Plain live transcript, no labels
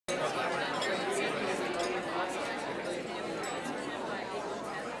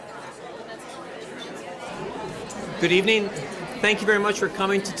Good evening. Thank you very much for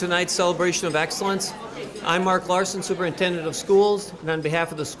coming to tonight's Celebration of Excellence. I'm Mark Larson, Superintendent of Schools, and on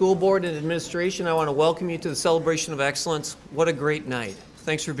behalf of the school board and administration, I want to welcome you to the Celebration of Excellence. What a great night.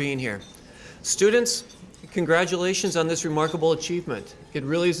 Thanks for being here. Students, congratulations on this remarkable achievement. It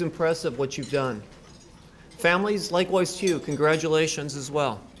really is impressive what you've done. Families, likewise to you, congratulations as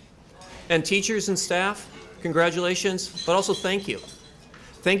well. And teachers and staff, congratulations, but also thank you.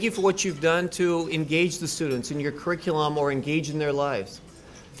 Thank you for what you've done to engage the students in your curriculum or engage in their lives.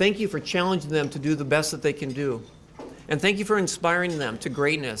 Thank you for challenging them to do the best that they can do. And thank you for inspiring them to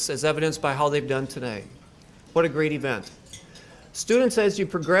greatness, as evidenced by how they've done today. What a great event. Students, as you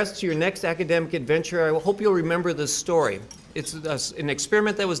progress to your next academic adventure, I hope you'll remember this story. It's an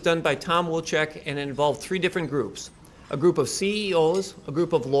experiment that was done by Tom Wilczek, and it involved 3 different groups. A group of CEOs, a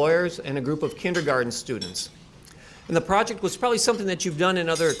group of lawyers, and a group of kindergarten students. And the project was probably something that you've done in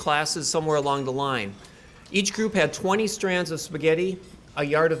other classes somewhere along the line. Each group had 20 strands of spaghetti, a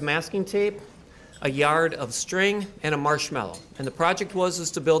yard of masking tape, a yard of string, and a marshmallow. And the project was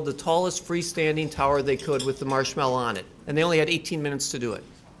to build the tallest freestanding tower they could with the marshmallow on it. And they only had 18 minutes to do it.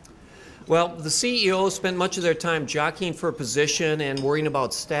 Well, the CEOs spent much of their time jockeying for a position and worrying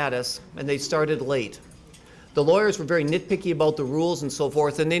about status, and they started late. The lawyers were very nitpicky about the rules and so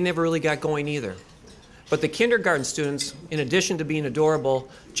forth, and they never really got going either. But the kindergarten students, in addition to being adorable,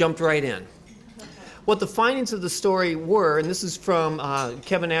 jumped right in. What the findings of the story were, and this is from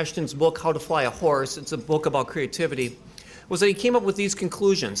Kevin Ashton's book, How to Fly a Horse, it's a book about creativity, was that he came up with these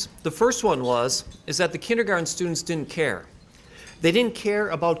conclusions. The first one is that the kindergarten students didn't care. They didn't care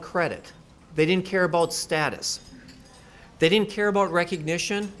about credit. They didn't care about status. They didn't care about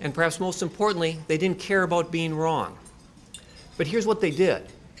recognition, and perhaps most importantly, they didn't care about being wrong. But here's what they did.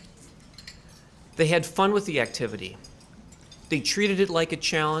 They had fun with the activity. They treated it like a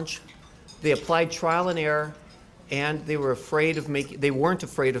challenge. They applied trial and error, and they weren't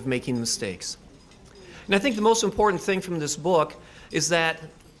afraid of making mistakes. And I think the most important thing from this book is that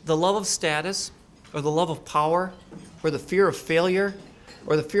the love of status, or the love of power, or the fear of failure,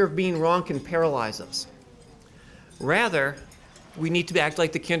 or the fear of being wrong can paralyze us. Rather, we need to act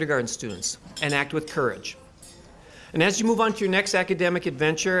like the kindergarten students and act with courage. And as you move on to your next academic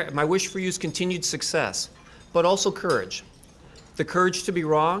adventure, my wish for you is continued success, but also courage. The courage to be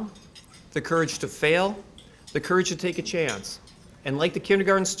wrong, the courage to fail, the courage to take a chance. And like the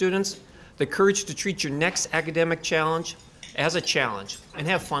kindergarten students, the courage to treat your next academic challenge as a challenge and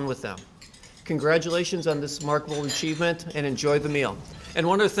have fun with them. Congratulations on this remarkable achievement, and enjoy the meal. And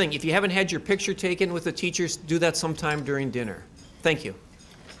one other thing, if you haven't had your picture taken with the teachers, do that sometime during dinner. Thank you.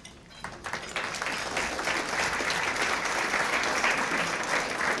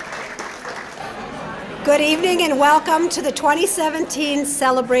 Good evening and welcome to the 2017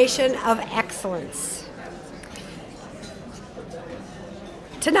 Celebration of Excellence.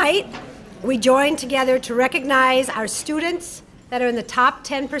 Tonight, we join together to recognize our students that are in the top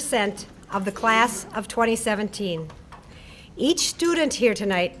 10% of the class of 2017. Each student here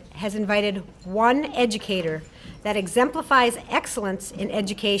tonight has invited one educator that exemplifies excellence in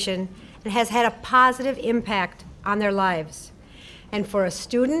education and has had a positive impact on their lives. And for a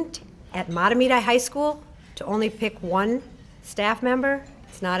student at Mahtomedi High School to only pick one staff member,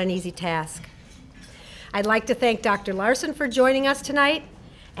 it's not an easy task. I'd like to thank Dr. Larson for joining us tonight,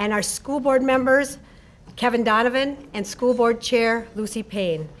 and our school board members, Kevin Donovan and School Board Chair Lucy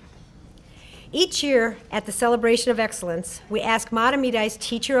Payne. Each year at the Celebration of Excellence, we ask Mahtomedi's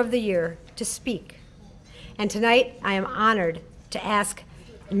Teacher of the Year to speak. And tonight, I am honored to ask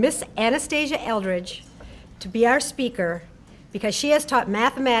Miss Anastasia Eldridge to be our speaker, because she has taught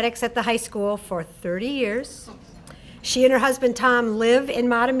mathematics at the high school for 30 years. She and her husband Tom live in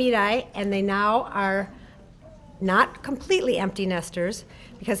Mahtomedi, and they now are not completely empty nesters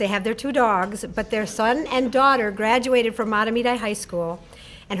because they have their 2 dogs, but their son and daughter graduated from Mahtomedi High School,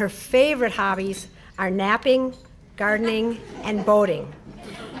 and her favorite hobbies are napping, gardening, and boating.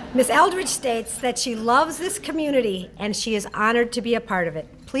 Miss Eldridge states that she loves this community and she is honored to be a part of it.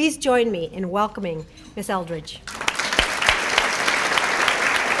 Please join me in welcoming Miss Eldridge.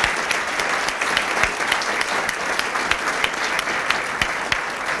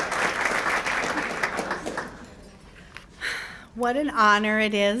 What an honor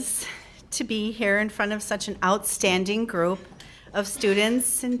it is to be here in front of such an outstanding group of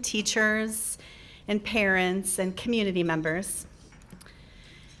students and teachers and parents and community members.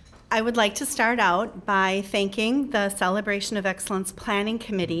 I would like to start out by thanking the Celebration of Excellence Planning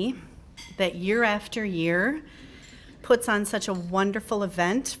Committee that year after year puts on such a wonderful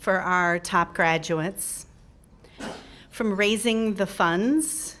event for our top graduates. From raising the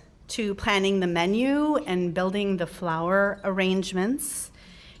funds to planning the menu and building the flower arrangements.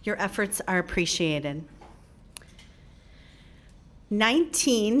 Your efforts are appreciated.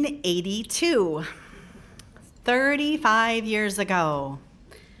 1982, 35 years ago.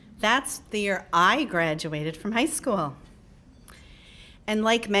 That's the year I graduated from high school. And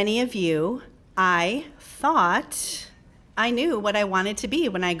like many of you, I thought I knew what I wanted to be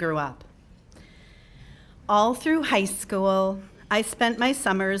when I grew up. All through high school, I spent my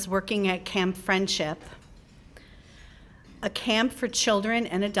summers working at Camp Friendship, a camp for children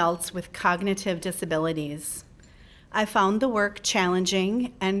and adults with cognitive disabilities. I found the work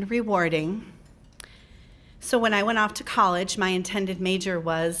challenging and rewarding. So when I went off to college, my intended major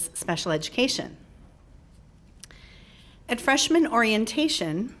was special education. At freshman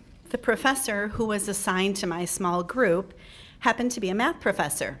orientation, the professor who was assigned to my small group happened to be a math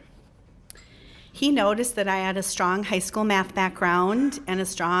professor. He noticed that I had a strong high school math background and a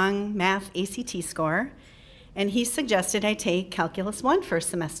strong math ACT score, and he suggested I take Calculus 1 first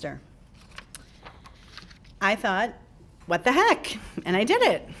semester. I thought, what the heck? And I did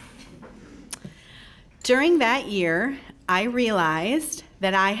it. During that year, I realized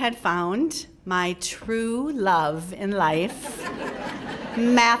that I had found my true love in life,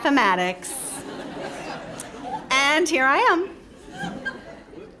 mathematics. And here I am.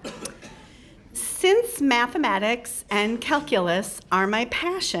 Since mathematics and calculus are my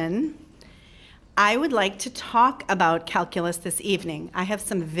passion, I would like to talk about calculus this evening. I have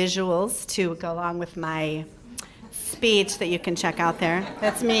some visuals to go along with my speech that you can check out there.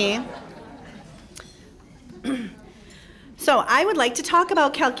 That's me. So I would like to talk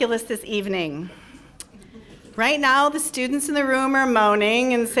about calculus this evening. Right now, the students in the room are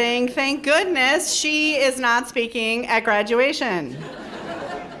moaning and saying, thank goodness she is not speaking at graduation.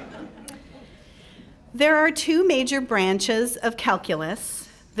 There are two major branches of calculus,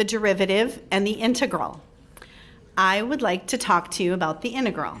 the derivative and the integral. I would like to talk to you about the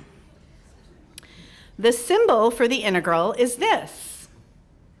integral. The symbol for the integral is this.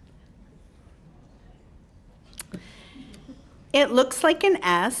 It looks like an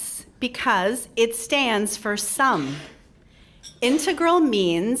S because it stands for sum. Integral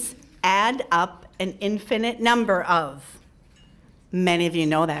means add up an infinite number of. Many of you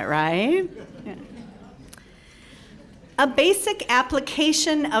know that, right? Yeah. A basic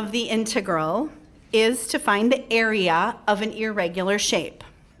application of the integral is to find the area of an irregular shape.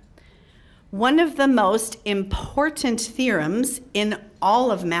 One of the most important theorems in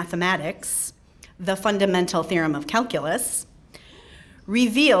all of mathematics, the fundamental theorem of calculus,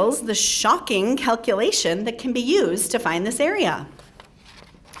 reveals the shocking calculation that can be used to find this area.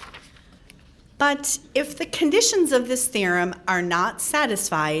 But if the conditions of this theorem are not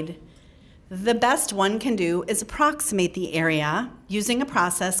satisfied, the best one can do is approximate the area using a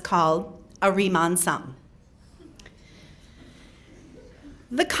process called a Riemann sum.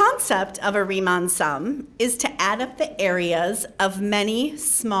 The concept of a Riemann sum is to add up the areas of many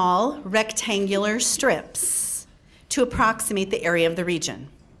small rectangular strips to approximate the area of the region.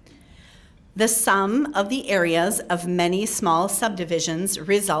 The sum of the areas of many small subdivisions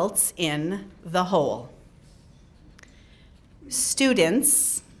results in the whole.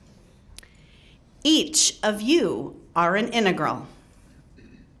 Students, each of you are an integral.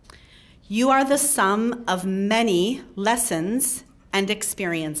 You are the sum of many lessons and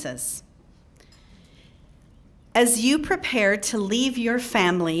experiences. As you prepare to leave your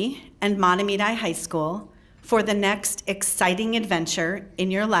family and Mahtomedi High School for the next exciting adventure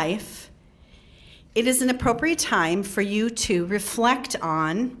in your life, it is an appropriate time for you to reflect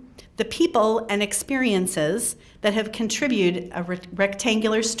on the people and experiences that have contributed a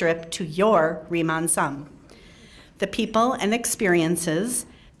rectangular strip to your Riemann sum. The people and experiences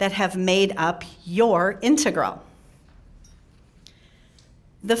that have made up your integral.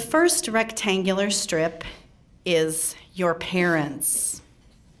 The first rectangular strip is your parents.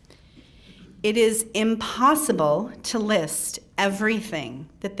 It is impossible to list everything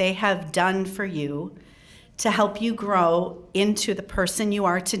that they have done for you to help you grow into the person you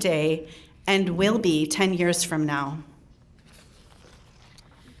are today and will be 10 years from now.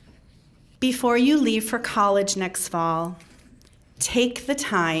 Before you leave for college next fall, take the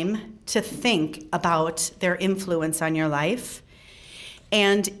time to think about their influence on your life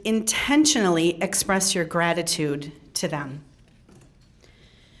and intentionally express your gratitude to them.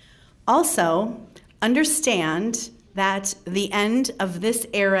 Also, understand that the end of this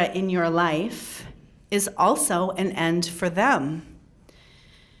era in your life is also an end for them.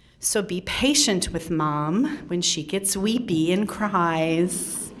 So be patient with mom when she gets weepy and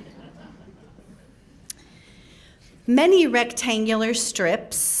cries. Many rectangular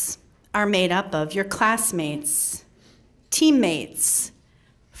strips are made up of your classmates, teammates,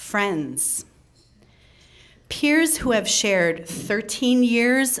 friends, peers who have shared 13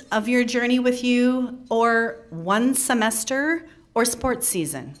 years of your journey with you, or 1 semester or sports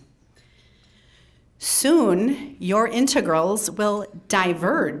season. Soon, your integrals will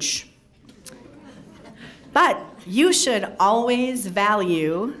diverge. But you should always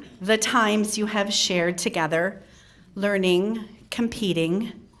value the times you have shared together, learning,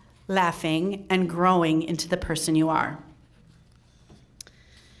 competing, laughing, and growing into the person you are.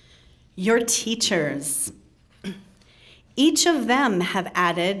 Your teachers, each of them have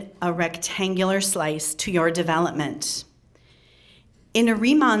added a rectangular slice to your development. In a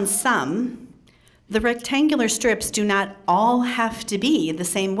Riemann sum, the rectangular strips do not all have to be the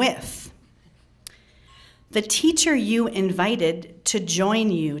same width. The teacher you invited to join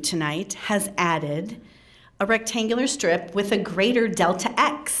you tonight has added a rectangular strip with a greater delta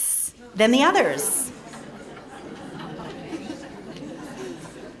X than the others.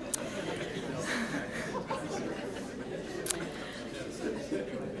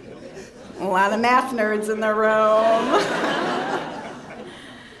 A lot of math nerds in the room.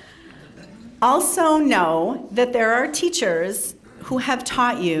 Also know that there are teachers who have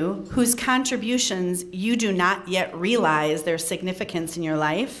taught you whose contributions you do not yet realize their significance in your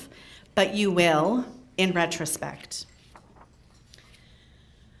life, but you will in retrospect.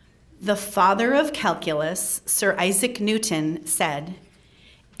 The father of calculus, Sir Isaac Newton, said,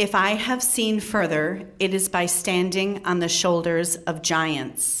 "If I have seen further, it is by standing on the shoulders of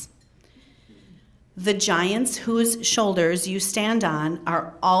giants." The giants whose shoulders you stand on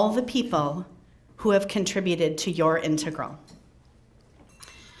are all the people who have contributed to your integral.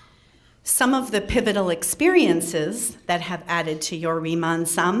 Some of the pivotal experiences that have added to your Riemann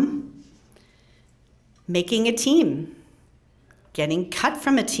sum: making a team, getting cut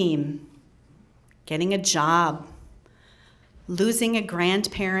from a team, getting a job, losing a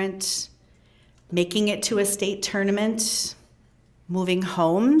grandparent, making it to a state tournament, moving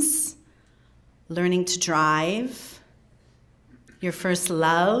homes, learning to drive, your first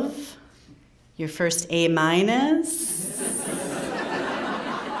love, your first A-.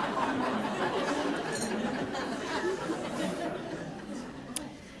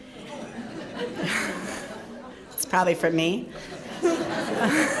 It's probably for me.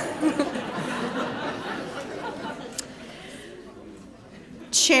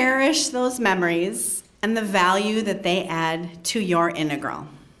 Cherish those memories and the value that they add to your integral.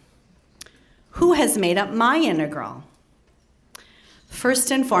 Who has made up my integral?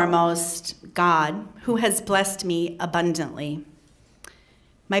 First and foremost, God, who has blessed me abundantly.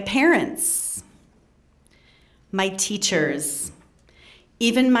 My parents, my teachers,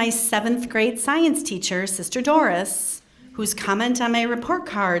 even my 7th grade science teacher, Sister Doris, whose comment on my report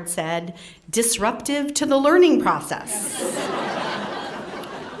card said, "disruptive to the learning process."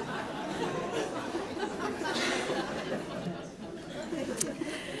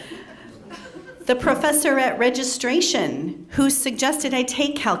 The professor at registration who suggested I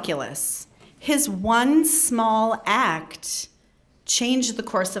take calculus. His one small act changed the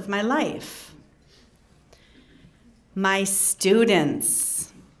course of my life. My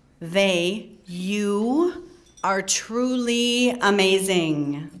students, you are truly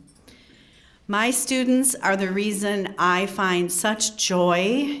amazing. My students are the reason I find such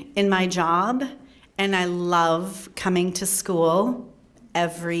joy in my job, and I love coming to school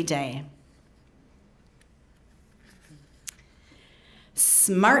every day.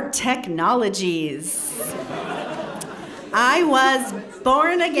 Smart technologies. I was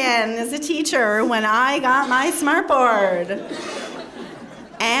born again as a teacher when I got my smartboard.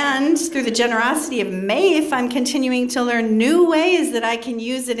 And through the generosity of MAIF, I'm continuing to learn new ways that I can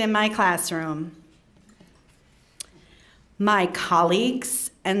use it in my classroom. My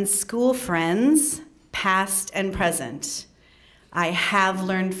colleagues and school friends, past and present, I have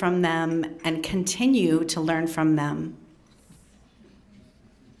learned from them and continue to learn from them.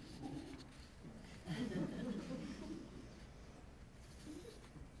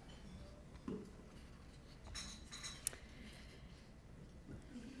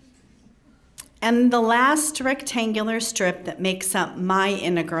 And the last rectangular strip that makes up my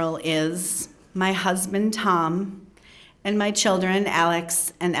integral is my husband, Tom, and my children,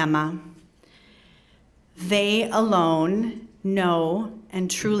 Alex and Emma. They alone know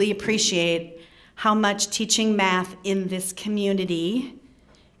and truly appreciate how much teaching math in this community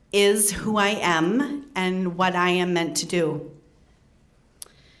is who I am and what I am meant to do.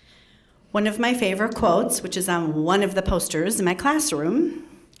 One of my favorite quotes, which is on one of the posters in my classroom,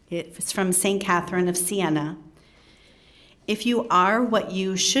 it's from St. Catherine of Siena. If you are what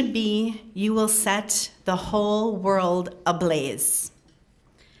you should be, you will set the whole world ablaze.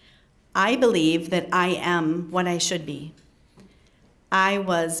 I believe that I am what I should be. I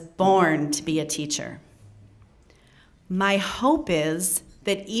was born to be a teacher. My hope is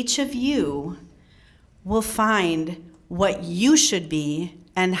that each of you will find what you should be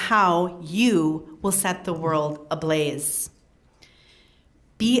and how you will set the world ablaze.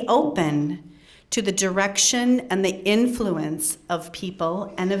 Be open to the direction and the influence of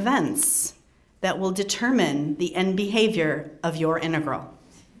people and events that will determine the end behavior of your integral.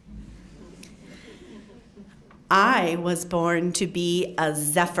 I was born to be a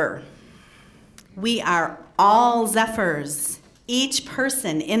Zephyr. We are all Zephyrs. Each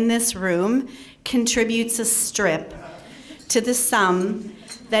person in this room contributes a strip to the sum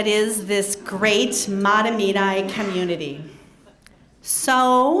that is this great Mahtomedi community.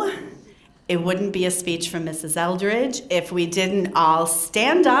 So, it wouldn't be a speech from Mrs. Eldridge if we didn't all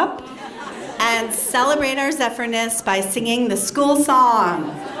stand up and celebrate our Zephyrness by singing the school song.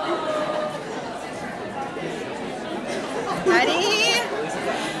 Ready?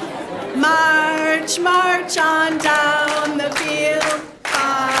 March, march on down the field,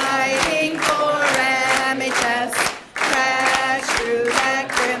 fighting for MHS. Crash through that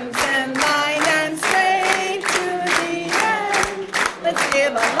crimson line and straight to the end. Let's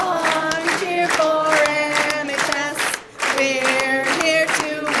give a long cheer for MHS. We're here to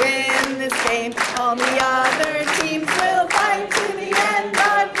win this game. All the other teams will fight to the end,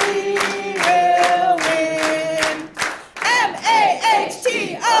 but we will win.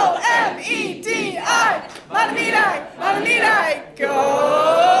 Mahtomedi, Mahtomedi, Mahtomedi, go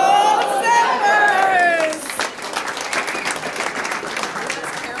Zephyrs!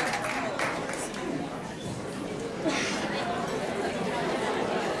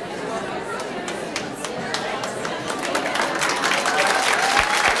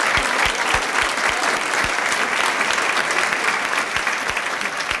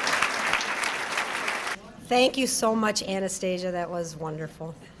 Thank you so much, Anastasia. That was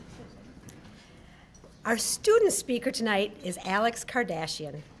wonderful. Our student speaker tonight is Alex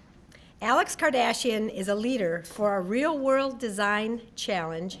Kardashian. Alex Kardashian is a leader for our Real World Design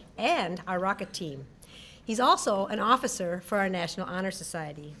Challenge and our Rocket Team. He's also an officer for our National Honor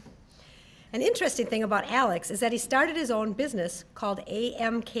Society. An interesting thing about Alex is that he started his own business called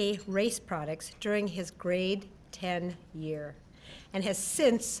AMK Race Products during his grade 10 year and has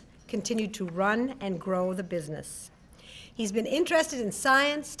since continued to run and grow the business. He's been interested in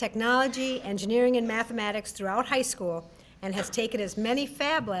science, technology, engineering, and mathematics throughout high school and has taken as many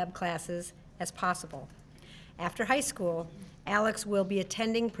Fab Lab classes as possible. After high school, Alex will be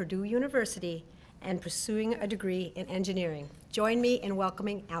attending Purdue University and pursuing a degree in engineering. Join me in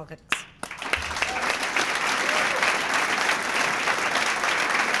welcoming Alex.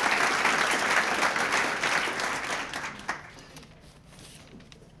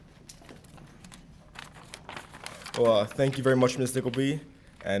 Well, thank you very much, Ms. Nickleby.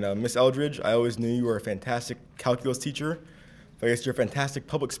 And Ms. Eldridge, I always knew you were a fantastic calculus teacher, but I guess you're a fantastic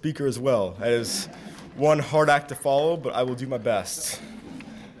public speaker as well. That is one hard act to follow, but I will do my best.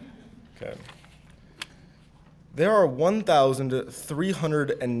 Okay. There are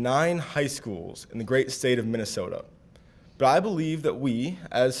 1,309 high schools in the great state of Minnesota, but I believe that we,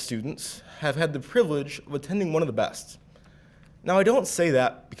 as students, have had the privilege of attending one of the best. Now, I don't say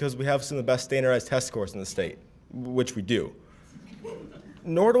that because we have some of the best standardized test scores in the state, which we do.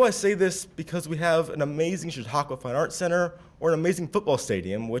 Nor do I say this because we have an amazing Chautauqua Fine Arts Center or an amazing football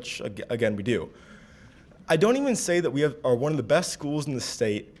stadium, which, again, we do. I don't even say that we are one of the best schools in the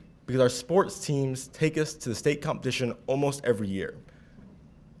state because our sports teams take us to the state competition almost every year.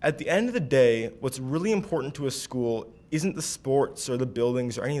 At the end of the day, what's really important to a school isn't the sports or the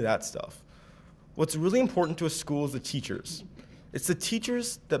buildings or any of that stuff. What's really important to a school is the teachers. It's the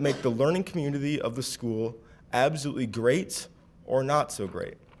teachers that make the learning community of the school absolutely great or not so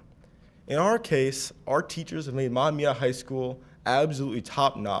great. In our case, our teachers have made Mahtomedi High School absolutely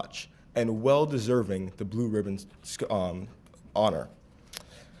top-notch and well-deserving the Blue Ribbon honor.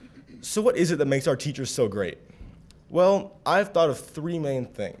 So what is it that makes our teachers so great? Well, I've thought of three main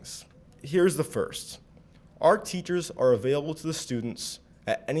things. Here's the first. Our teachers are available to the students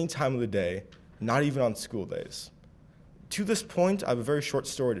at any time of the day, not even on school days. To this point, I have a very short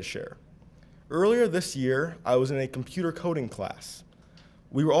story to share. Earlier this year, I was in a computer coding class.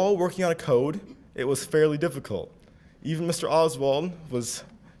 We were all working on a code. It was fairly difficult. Even Mr. Oswald was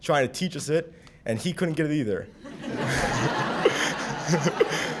trying to teach us it, and he couldn't get it either.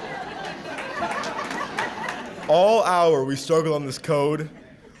 All hour, we struggled on this code.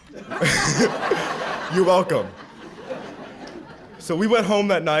 You're welcome. So we went home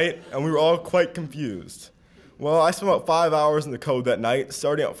that night, and we were all quite confused. Well, I spent about 5 hours in the code that night,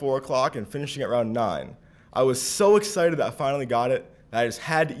 starting at 4 o'clock and finishing at around 9. I was so excited that I finally got it that I just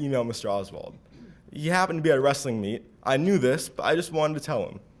had to email Mr. Oswald. He happened to be at a wrestling meet. I knew this, but I just wanted to tell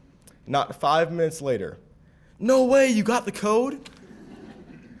him. Not 5 minutes later, "No way, you got the code?"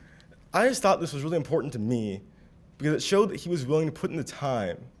 I just thought this was really important to me because it showed that he was willing to put in the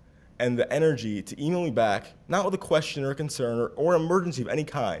time and the energy to email me back, not with a question or a concern or an emergency of any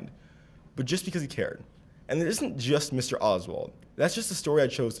kind, but just because he cared. And it isn't just Mr. Oswald. That's just the story I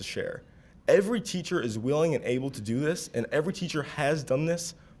chose to share. Every teacher is willing and able to do this, and every teacher has done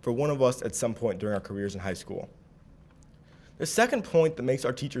this for one of us at some point during our careers in high school. The second point that makes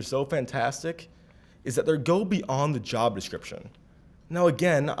our teachers so fantastic is that they go beyond the job description. Now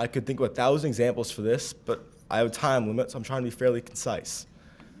again, I could think of 1,000 examples for this, but I have a time limit, so I'm trying to be fairly concise.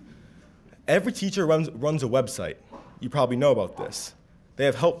 Every teacher runs a website. You probably know about this. They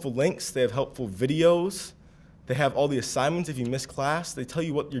have helpful links, they have helpful videos, they have all the assignments if you miss class, they tell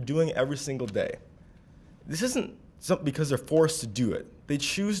you what you're doing every single day. This isn't because they're forced to do it. They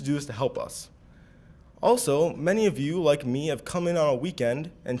choose to do this to help us. Also, many of you, like me, have come in on a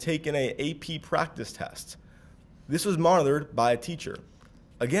weekend and taken an AP practice test. This was monitored by a teacher.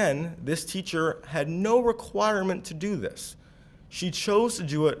 Again, this teacher had no requirement to do this. She chose to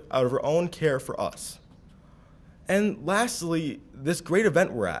do it out of her own care for us. And lastly, this great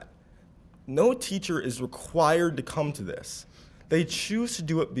event we're at. No teacher is required to come to this. They choose to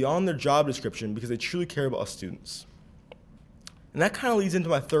do it beyond their job description because they truly care about us students. And that kind of leads into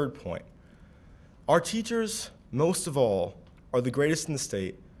my third point. Our teachers, most of all, are the greatest in the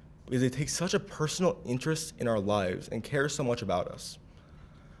state because they take such a personal interest in our lives and care so much about us.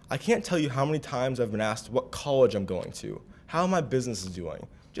 I can't tell you how many times I've been asked what college I'm going to, how my business is doing,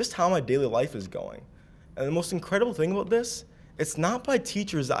 just how my daily life is going. And the most incredible thing about this, it's not by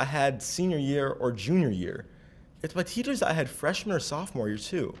teachers that I had senior year or junior year. It's by teachers that I had freshman or sophomore year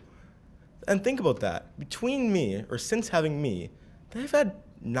too. And think about that. Between me, or since having me, they've had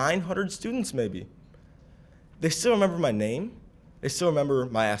 900 students maybe. They still remember my name. They still remember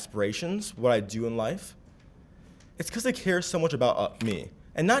my aspirations, what I do in life. It's because they care so much about me.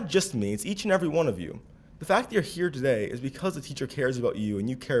 And not just me, it's each and every one of you. The fact that you're here today is because the teacher cares about you and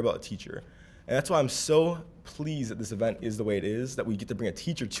you care about the teacher. And that's why I'm so pleased that this event is the way it is, that we get to bring a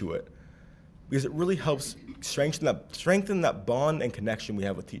teacher to it, because it really helps strengthen that bond and connection we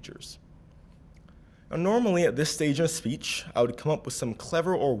have with teachers. Now, normally at this stage in a speech, I would come up with some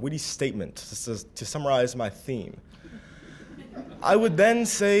clever or witty statement to summarize my theme. I would then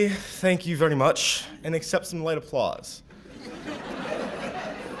say, "Thank you very much," and accept some light applause.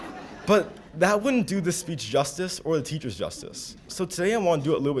 But that wouldn't do the speech justice or the teachers justice. So today I want to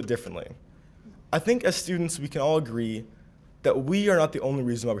do it a little bit differently. I think as students we can all agree that we are not the only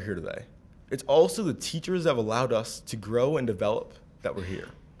reason why we're here today. It's also the teachers that have allowed us to grow and develop that we're here.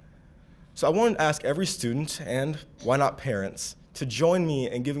 So I want to ask every student, and why not parents, to join me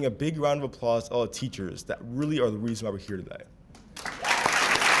in giving a big round of applause to all the teachers that really are the reason why we're here today.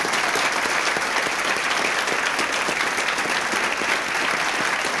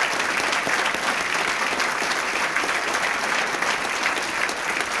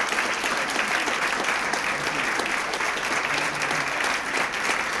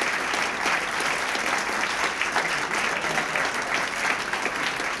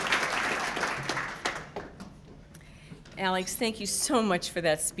 Alex, thank you so much for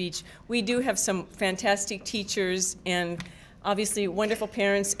that speech. We do have some fantastic teachers and obviously wonderful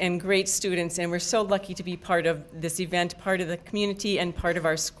parents and great students, and we're so lucky to be part of this event, part of the community and part of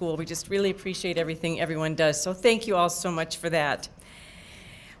our school. We just really appreciate everything everyone does, so thank you all so much for that.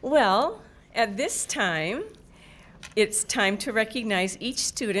 Well, at this time, it's time to recognize each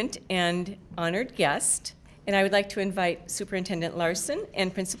student and honored guest. And I would like to invite Superintendent Larson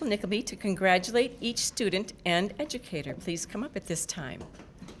and Principal Nickleby to congratulate each student and educator. Please come up at this time.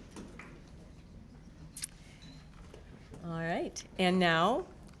 All right, and now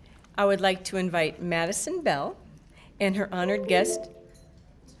I would like to invite Madison Bell and her honored guest,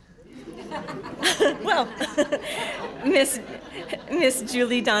 well, Miss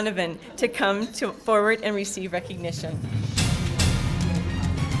Julie Donovan, to come forward and receive recognition.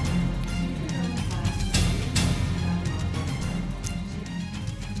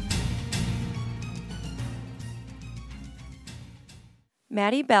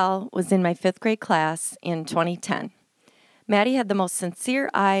 Maddie Bell was in my 5th grade class in 2010. Maddie had the most sincere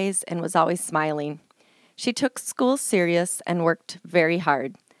eyes and was always smiling. She took school serious and worked very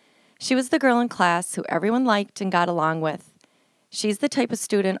hard. She was the girl in class who everyone liked and got along with. She's the type of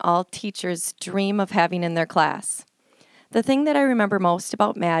student all teachers dream of having in their class. The thing that I remember most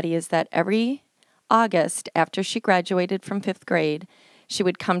about Maddie is that every August, after she graduated from 5th grade, she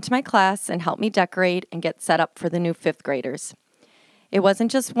would come to my class and help me decorate and get set up for the new 5th graders. It wasn't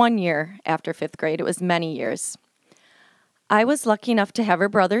just 1 year after 5th grade, it was many years. I was lucky enough to have her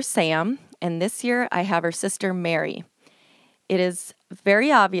brother Sam, and this year I have her sister Mary. It is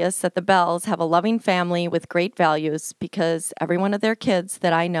very obvious that the Bells have a loving family with great values because every one of their kids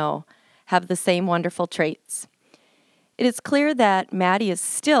that I know have the same wonderful traits. It is clear that Maddie is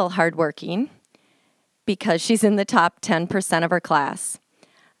still hardworking because she's in the top 10% of her class.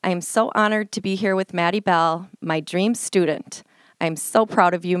 I am so honored to be here with Maddie Bell, my dream student. I am so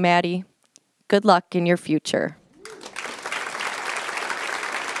proud of you, Maddie. Good luck in your future.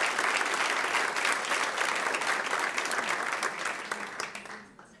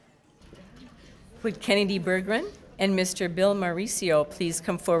 Would Kennedy Berggren and Mr. Bill Mauricio please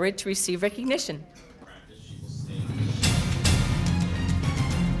come forward to receive recognition?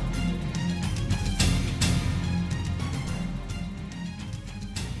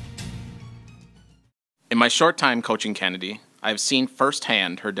 In my short time coaching Kennedy, I have seen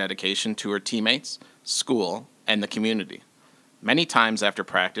firsthand her dedication to her teammates, school, and the community. Many times after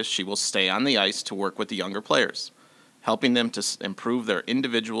practice, she will stay on the ice to work with the younger players, helping them to improve their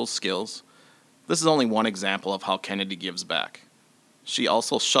individual skills. This is only one example of how Kennedy gives back. She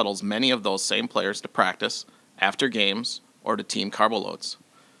also shuttles many of those same players to practice, after games, or to team carbo loads.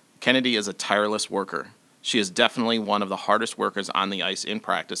 Kennedy is a tireless worker. She is definitely one of the hardest workers on the ice in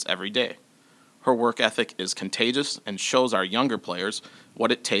practice every day. Her work ethic is contagious and shows our younger players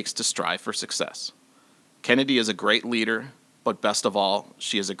what it takes to strive for success. Kennedy is a great leader, but best of all,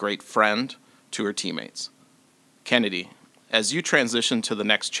 she is a great friend to her teammates. Kennedy, as you transition to the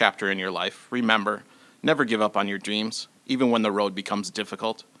next chapter in your life, remember, never give up on your dreams, even when the road becomes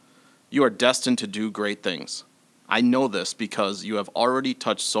difficult. You are destined to do great things. I know this because you have already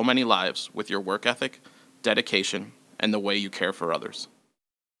touched so many lives with your work ethic, dedication, and the way you care for others.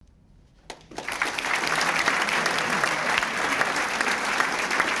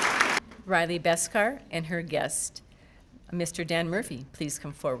 Riley Beskar and her guest, Mr. Dan Murphy, please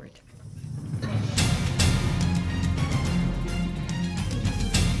come forward.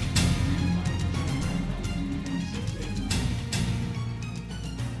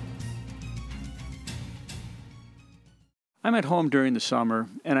 I'm at home during the summer,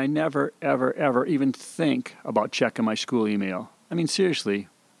 and I never, ever, ever even think about checking my school email. I mean, seriously,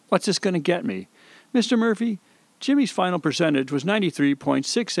 what's this going to get me? Mr. Murphy, Jimmy's final percentage was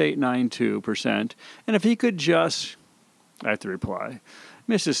 93.6892%, and if he could just... I have to reply,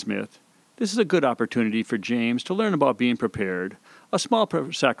 Mrs. Smith, this is a good opportunity for James to learn about being prepared, a small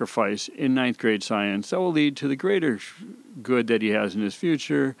sacrifice in 9th grade science that will lead to the greater good that he has in his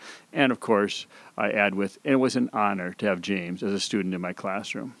future. And of course, I add with, it was an honor to have James as a student in my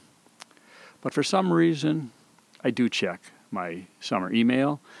classroom. But for some reason, I do check my summer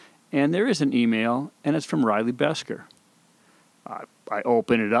email, and there is an email, and it's from Riley Beskar. I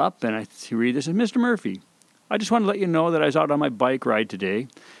open it up, and I read this, and Mr. Murphy, I just want to let you know that I was out on my bike ride today,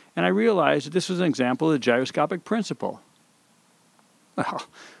 and I realized that this was an example of the gyroscopic principle. Well,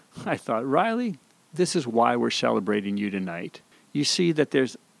 I thought, Riley, this is why we're celebrating you tonight. You see that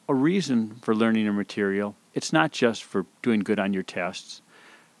there's a reason for learning your material. It's not just for doing good on your tests.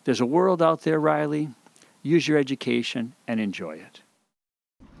 There's a world out there, Riley. Use your education and enjoy it.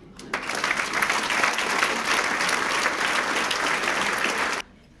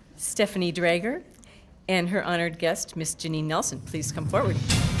 Stephanie Drager and her honored guest, Miss Janine Nelson, please come forward.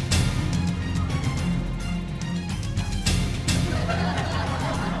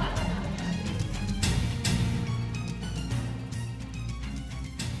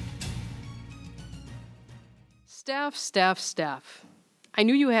 Steph. I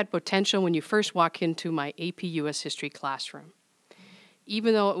knew you had potential when you first walked into my AP US History classroom.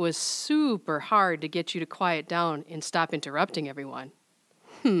 Even though it was super hard to get you to quiet down and stop interrupting everyone.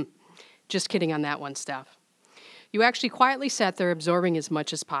 Just kidding on that one, Steph. You actually quietly sat there absorbing as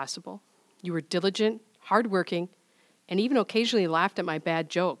much as possible. You were diligent, hardworking, and even occasionally laughed at my bad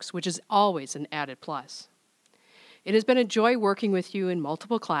jokes, which is always an added plus. It has been a joy working with you in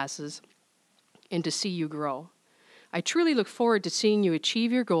multiple classes and to see you grow. I truly look forward to seeing you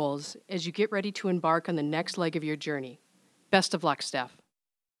achieve your goals as you get ready to embark on the next leg of your journey. Best of luck, Steph.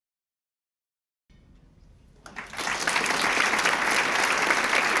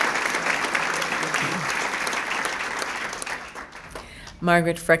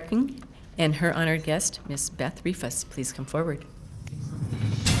 Margaret Frecking and her honored guest, Miss Beth Rifus, please come forward.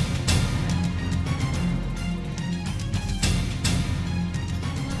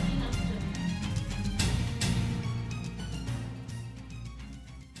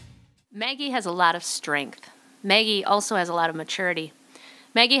 Maggie has a lot of strength. Maggie also has a lot of maturity.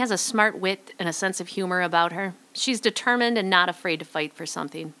 Maggie has a smart wit and a sense of humor about her. She's determined and not afraid to fight for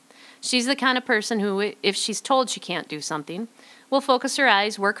something. She's the kind of person who, if she's told she can't do something, will focus her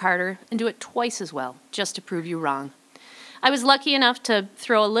eyes, work harder, and do it twice as well, just to prove you wrong. I was lucky enough to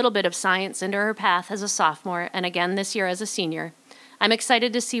throw a little bit of science into her path as a sophomore, and again this year as a senior. I'm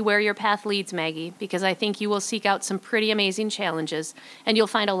excited to see where your path leads, Maggie, because I think you will seek out some pretty amazing challenges, and you'll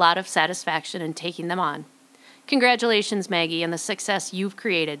find a lot of satisfaction in taking them on. Congratulations, Maggie, on the success you've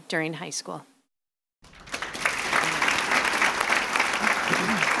created during high school.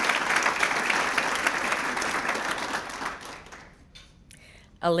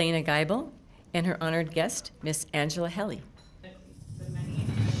 Elena Geibel and her honored guest, Miss Angela Helly.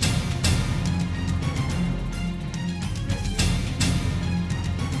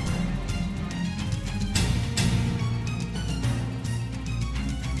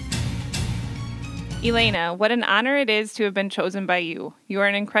 Elena, what an honor it is to have been chosen by you. You are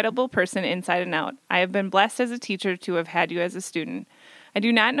an incredible person inside and out. I have been blessed as a teacher to have had you as a student. I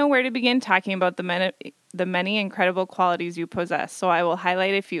do not know where to begin talking about the many incredible qualities you possess, so I will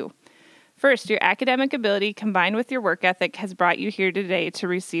highlight a few. First, your academic ability combined with your work ethic has brought you here today to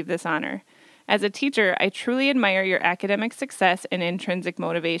receive this honor. As a teacher, I truly admire your academic success and intrinsic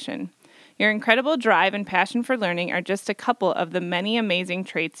motivation. Your incredible drive and passion for learning are just a couple of the many amazing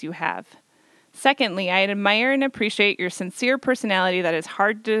traits you have. Secondly, I admire and appreciate your sincere personality that is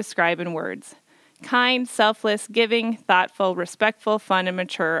hard to describe in words. Kind, selfless, giving, thoughtful, respectful, fun, and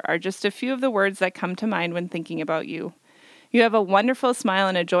mature are just a few of the words that come to mind when thinking about you. You have a wonderful smile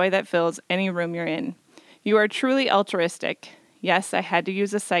and a joy that fills any room you're in. You are truly altruistic. Yes, I had to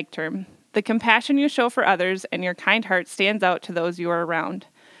use a psych term. The compassion you show for others and your kind heart stands out to those you are around.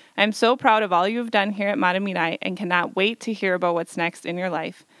 I am so proud of all you have done here at Mahtomedi and cannot wait to hear about what's next in your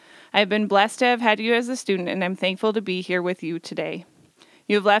life. I have been blessed to have had you as a student, and I'm thankful to be here with you today.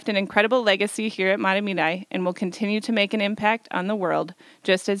 You have left an incredible legacy here at Mahtomedi and will continue to make an impact on the world,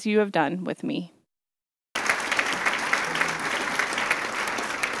 just as you have done with me.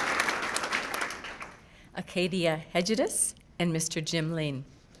 Acadia Hedgedus and Mr. Jim Lane.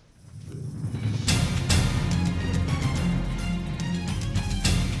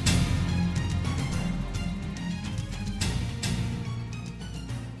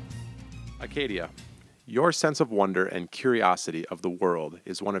 Acadia, your sense of wonder and curiosity of the world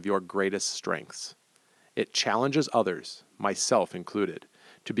is one of your greatest strengths. It challenges others, myself included,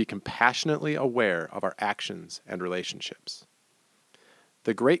 to be compassionately aware of our actions and relationships.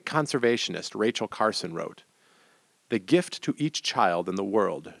 The great conservationist Rachel Carson wrote, "The gift to each child in the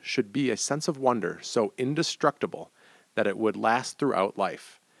world should be a sense of wonder so indestructible that it would last throughout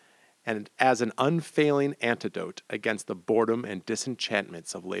life, and as an unfailing antidote against the boredom and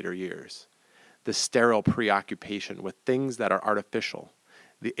disenchantments of later years. The sterile preoccupation with things that are artificial,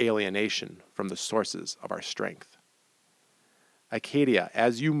 the alienation from the sources of our strength." Acadia,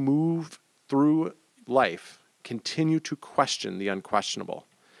 as you move through life, continue to question the unquestionable.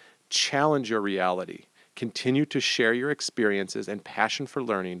 Challenge your reality. Continue to share your experiences and passion for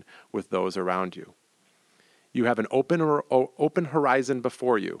learning with those around you. You have an open horizon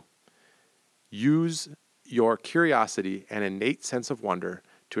before you. Use your curiosity and innate sense of wonder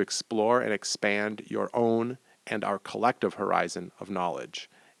to explore and expand your own and our collective horizon of knowledge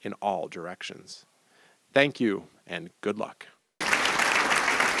in all directions. Thank you, and good luck.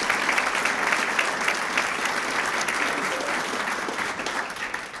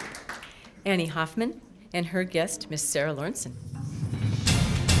 Annie Hoffman and her guest, Miss Sarah Lawrenson.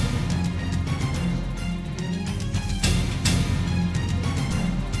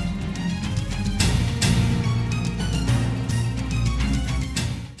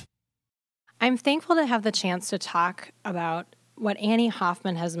 I'm thankful to have the chance to talk about what Annie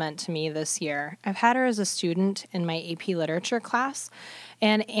Hoffman has meant to me this year. I've had her as a student in my AP Literature class,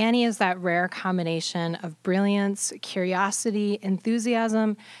 and Annie is that rare combination of brilliance, curiosity,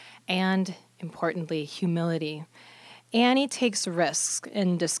 enthusiasm, and, importantly, humility. Annie takes risks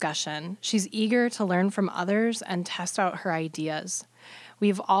in discussion. She's eager to learn from others and test out her ideas.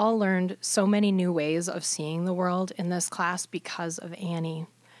 We've all learned so many new ways of seeing the world in this class because of Annie.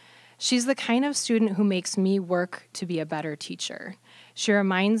 She's the kind of student who makes me work to be a better teacher. She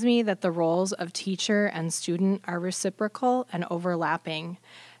reminds me that the roles of teacher and student are reciprocal and overlapping,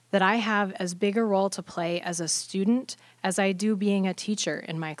 that I have as big a role to play as a student as I do being a teacher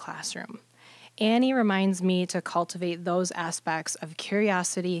in my classroom. Annie reminds me to cultivate those aspects of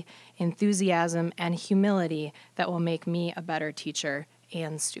curiosity, enthusiasm, and humility that will make me a better teacher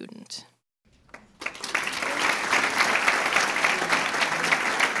and student.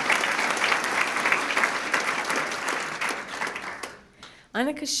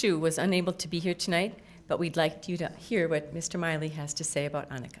 Annika Schuh was unable to be here tonight, but we'd like you to hear what Mr. Miley has to say about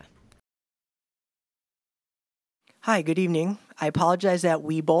Annika. Hi, good evening. I apologize that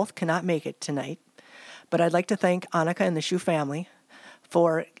we both cannot make it tonight, but I'd like to thank Annika and the Schuh family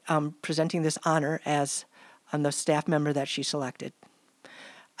for presenting this honor as the staff member that she selected.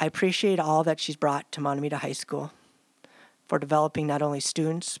 I appreciate all that she's brought to Mahtomedi High School for developing not only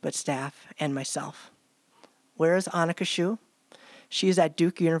students, but staff and myself. Where is Annika Schuh? She is at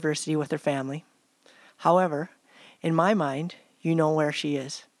Duke University with her family. However, in my mind, you know where she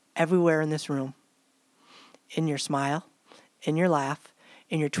is, everywhere in this room. In your smile, in your laugh,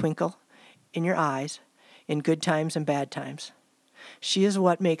 in your twinkle, in your eyes, in good times and bad times. She is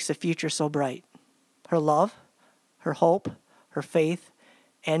what makes the future so bright. Her love, her hope, her faith,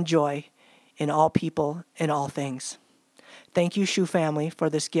 and joy in all people and all things. Thank you, Schuh family, for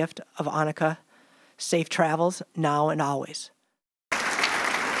this gift of Annika. Safe travels now and always.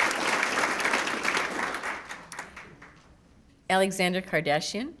 Alexander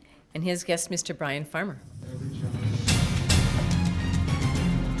Kardashian and his guest, Mr. Brian Farmer.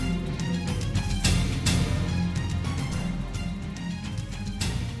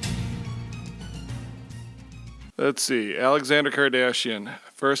 Let's see, Alexander Kardashian.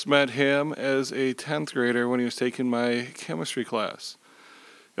 First met him as a 10th grader when he was taking my chemistry class.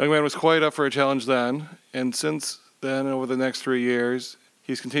 Young man was quite up for a challenge then, and since then, over the next 3 years,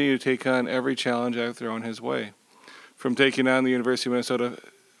 he's continued to take on every challenge I've thrown his way. From taking on the University of Minnesota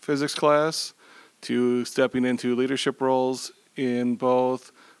physics class, to stepping into leadership roles in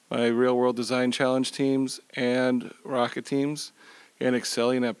both my real-world design challenge teams and rocket teams, and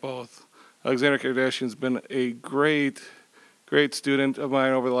excelling at both. Alexander Kardashian's been a great student of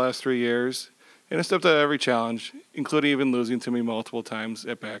mine over the last 3 years, and has stepped out every challenge, including even losing to me multiple times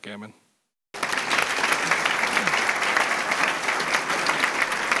at backgammon.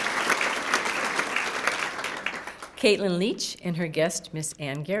 Caitlin Leach and her guest, Miss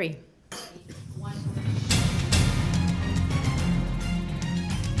Ann Gary.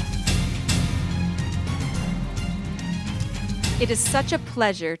 It is such a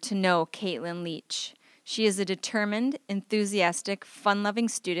pleasure to know Caitlin Leach. She is a determined, enthusiastic, fun-loving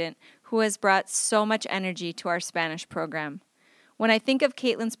student who has brought so much energy to our Spanish program. When I think of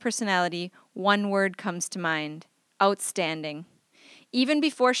Caitlin's personality, one word comes to mind: outstanding. Even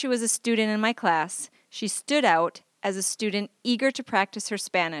before she was a student in my class, she stood out as a student eager to practice her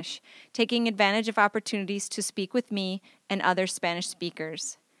Spanish, taking advantage of opportunities to speak with me and other Spanish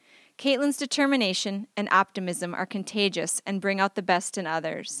speakers. Caitlin's determination and optimism are contagious and bring out the best in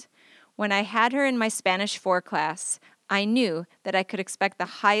others. When I had her in my Spanish 4 class, I knew that I could expect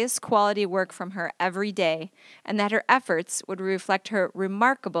the highest quality work from her every day, and that her efforts would reflect her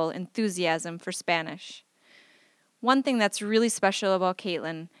remarkable enthusiasm for Spanish. One thing that's really special about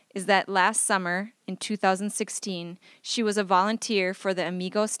Caitlin is that last summer, in 2016, she was a volunteer for the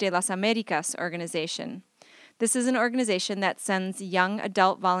Amigos de las Americas organization. This is an organization that sends young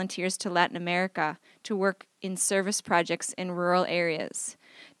adult volunteers to Latin America to work in service projects in rural areas.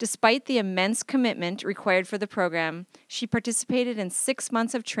 Despite the immense commitment required for the program, she participated in 6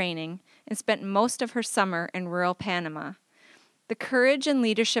 months of training and spent most of her summer in rural Panama. The courage and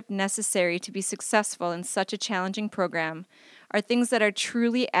leadership necessary to be successful in such a challenging program are things that are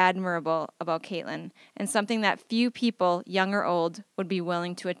truly admirable about Caitlin, and something that few people, young or old, would be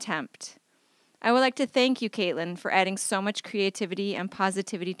willing to attempt. I would like to thank you, Caitlin, for adding so much creativity and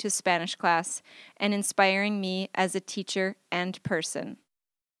positivity to Spanish class and inspiring me as a teacher and person.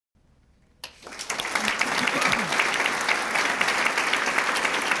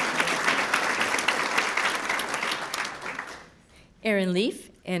 Erin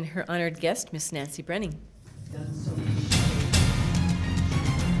Leaf and her honored guest, Miss Nancy Brenning.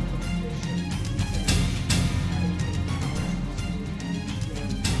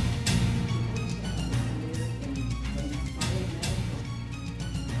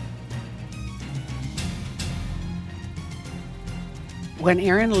 When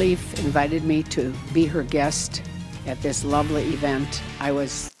Erin Leaf invited me to be her guest at this lovely event, I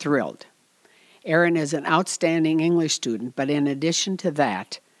was thrilled. Erin is an outstanding English student, but in addition to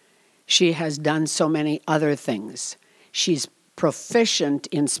that, she has done so many other things. She's proficient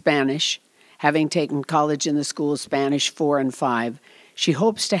in Spanish, having taken college in the school Spanish 4 and 5. She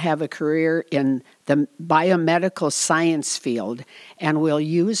hopes to have a career in the biomedical science field and will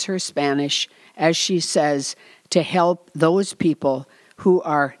use her Spanish, as she says, to help those people who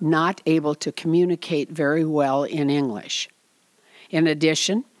are not able to communicate very well in English. In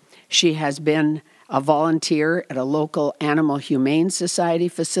addition, she has been a volunteer at a local Animal Humane Society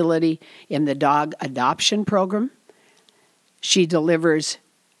facility in the dog adoption program. She delivers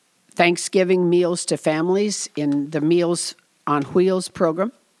Thanksgiving meals to families in the Meals on Wheels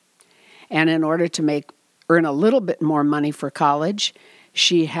program. And in order to earn a little bit more money for college,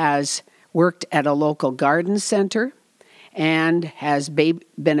 she has worked at a local garden center and has been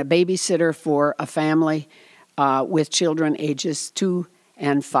a babysitter for a family with children ages 2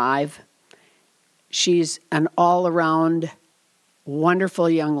 and 5. She's an all-around wonderful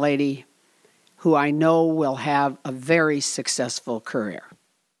young lady who I know will have a very successful career.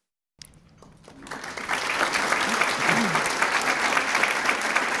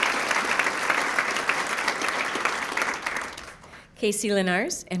 Casey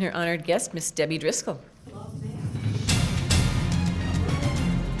Lenars and her honored guest, Miss Debbie Driscoll.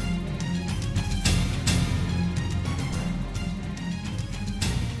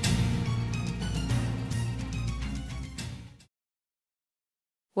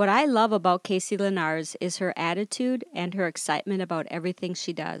 What I love about Casey Lenars is her attitude and her excitement about everything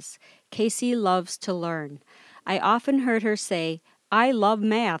she does. Casey loves to learn. I often heard her say, "I love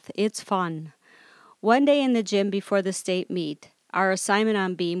math, it's fun." One day in the gym before the state meet, our assignment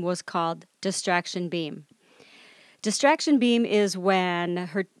on beam was called Distraction Beam. Distraction Beam is when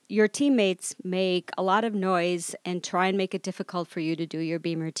your teammates make a lot of noise and try and make it difficult for you to do your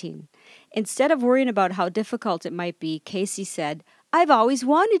beam routine. Instead of worrying about how difficult it might be, Casey said, "I've always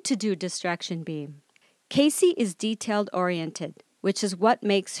wanted to do Distraction Beam." Casey is detailed-oriented, which is what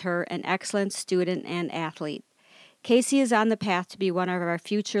makes her an excellent student and athlete. Casey is on the path to be one of our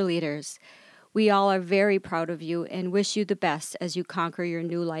future leaders. We all are very proud of you and wish you the best as you conquer your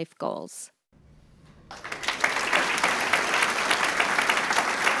new life goals.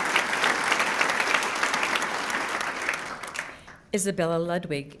 Isabella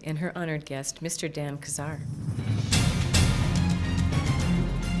Ludwig and her honored guest, Mr. Dan Kazar.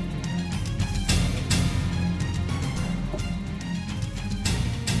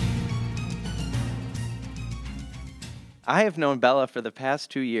 I have known Bella for the past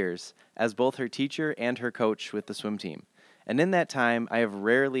 2 years as both her teacher and her coach with the swim team, and in that time I have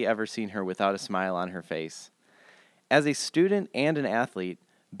rarely ever seen her without a smile on her face. As a student and an athlete,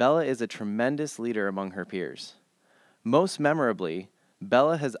 Bella is a tremendous leader among her peers. Most memorably,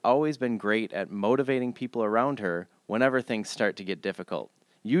 Bella has always been great at motivating people around her whenever things start to get difficult,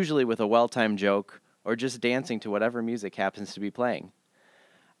 usually with a well-timed joke or just dancing to whatever music happens to be playing.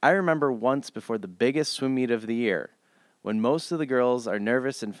 I remember once before the biggest swim meet of the year, when most of the girls are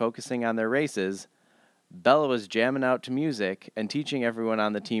nervous and focusing on their races, Bella was jamming out to music and teaching everyone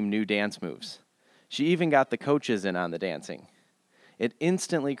on the team new dance moves. She even got the coaches in on the dancing. It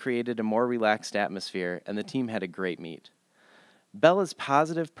instantly created a more relaxed atmosphere, and the team had a great meet. Bella's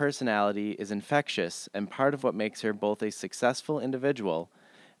positive personality is infectious and part of what makes her both a successful individual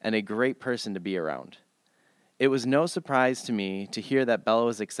and a great person to be around. It was no surprise to me to hear that Bella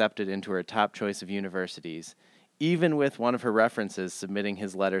was accepted into her top choice of universities, even with one of her references submitting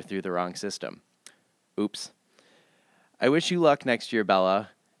his letter through the wrong system. Oops. I wish you luck next year,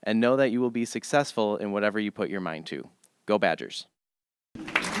 Bella, and know that you will be successful in whatever you put your mind to. Go Badgers.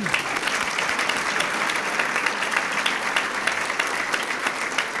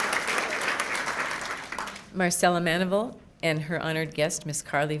 Marcella Manival and her honored guest, Miss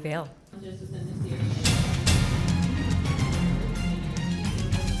Carly Vale.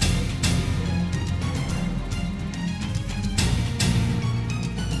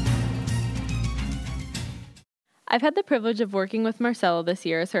 I've had the privilege of working with Marcella this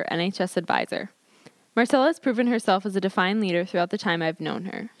year as her NHS advisor. Marcella has proven herself as a defined leader throughout the time I've known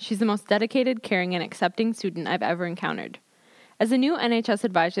her. She's the most dedicated, caring, and accepting student I've ever encountered. As a new NHS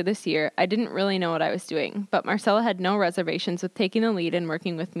advisor this year, I didn't really know what I was doing, but Marcella had no reservations with taking the lead and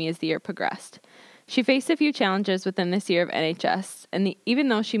working with me as the year progressed. She faced a few challenges within this year of NHS, and even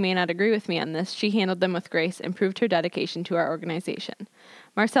though she may not agree with me on this, she handled them with grace and proved her dedication to our organization.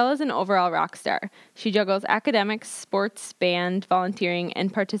 Marcella is an overall rock star. She juggles academics, sports, band, volunteering,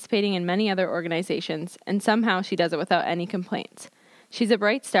 and participating in many other organizations, and somehow she does it without any complaints. She's a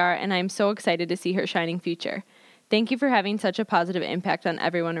bright star, and I am so excited to see her shining future. Thank you for having such a positive impact on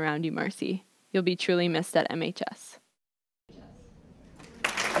everyone around you, Marcy. You'll be truly missed at MHS.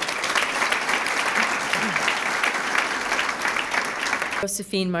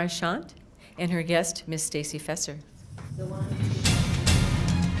 Josephine Marchant and her guest, Miss Stacy Fesser.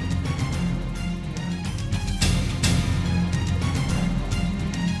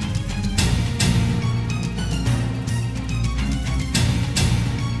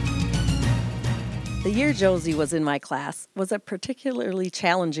 The year Josie was in my class was a particularly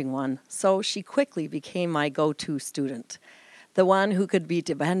challenging one, so she quickly became my go-to student. the one who could be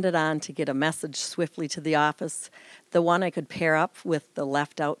depended on to get a message swiftly to the office, the one I could pair up with the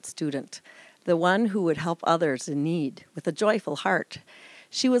left-out student, the one who would help others in need with a joyful heart.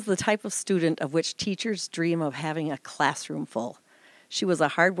 She was the type of student of which teachers dream of having a classroom full. She was a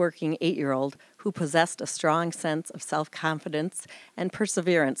hardworking 8-year-old who possessed a strong sense of self-confidence and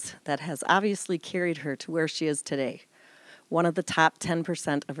perseverance that has obviously carried her to where she is today, one of the top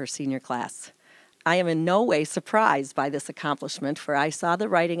 10% of her senior class. I am in no way surprised by this accomplishment, for I saw the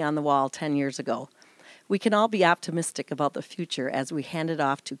writing on the wall 10 years ago. We can all be optimistic about the future as we hand it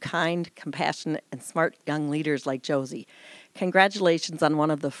off to kind, compassionate, and smart young leaders like Josie. Congratulations on one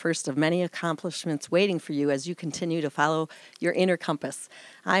of the first of many accomplishments waiting for you as you continue to follow your inner compass.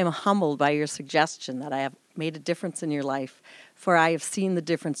 I am humbled by your suggestion that I have made a difference in your life, for I have seen the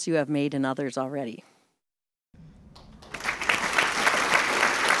difference you have made in others already.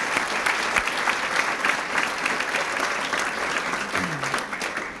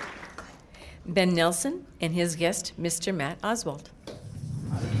 Ben Nelson and his guest, Mr. Matt Oswald.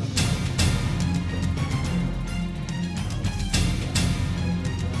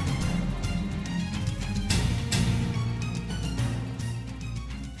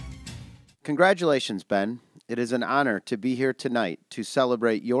 Congratulations, Ben. It is an honor to be here tonight to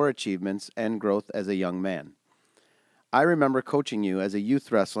celebrate your achievements and growth as a young man. I remember coaching you as a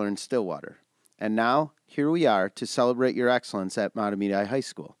youth wrestler in Stillwater, and now here we are to celebrate your excellence at Mahtomedi High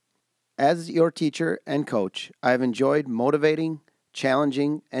School. As your teacher and coach, I have enjoyed motivating,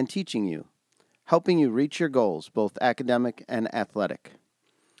 challenging, and teaching you, helping you reach your goals, both academic and athletic.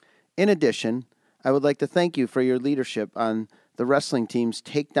 In addition, I would like to thank you for your leadership on the wrestling team's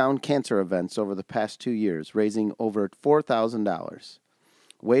Takedown Cancer events over the past 2 years, raising over $4,000.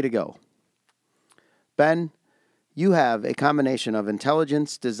 Way to go. Ben, you have a combination of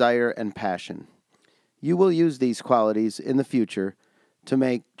intelligence, desire, and passion. You will use these qualities in the future to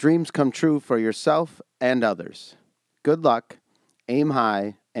make dreams come true for yourself and others. Good luck, aim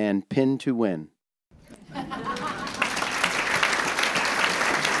high, and pin to win.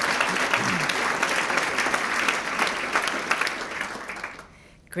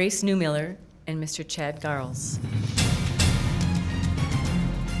 Grace Newmiller and Mr. Chad Garles.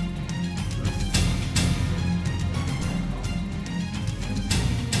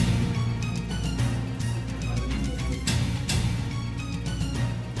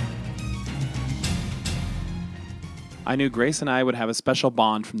 I knew Grace and I would have a special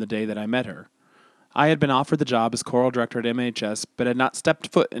bond from the day that I met her. I had been offered the job as choral director at MHS, but had not stepped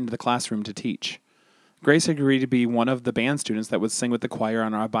foot into the classroom to teach. Grace agreed to be one of the band students that would sing with the choir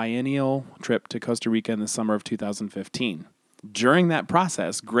on our biennial trip to Costa Rica in the summer of 2015. During that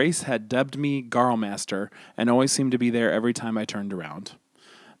process, Grace had dubbed me Garlmaster and always seemed to be there every time I turned around.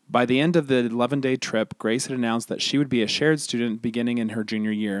 By the end of the 11-day trip, Grace had announced that she would be a shared student beginning in her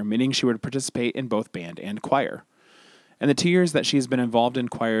junior year, meaning she would participate in both band and choir. In the 2 years that she has been involved in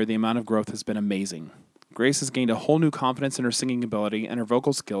choir, the amount of growth has been amazing. Grace has gained a whole new confidence in her singing ability, and her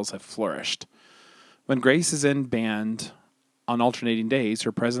vocal skills have flourished. When Grace is in band on alternating days,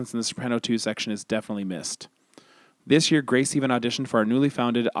 her presence in the soprano 2 section is definitely missed. This year, Grace even auditioned for our newly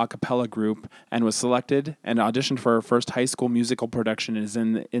founded a cappella group and was selected and auditioned for her first high school musical production and is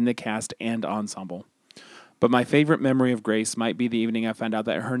in the cast and ensemble. But my favorite memory of Grace might be the evening I found out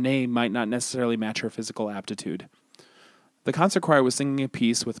that her name might not necessarily match her physical aptitude. The concert choir was singing a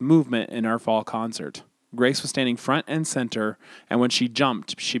piece with movement in our fall concert. Grace was standing front and center, and when she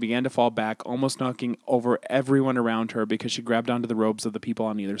jumped, she began to fall back, almost knocking over everyone around her because she grabbed onto the robes of the people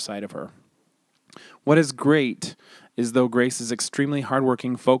on either side of her. What is great is though Grace is extremely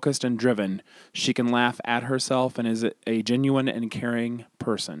hardworking, focused, and driven, she can laugh at herself and is a genuine and caring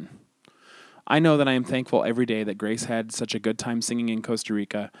person. I know that I am thankful every day that Grace had such a good time singing in Costa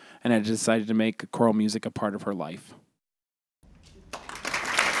Rica and had decided to make choral music a part of her life.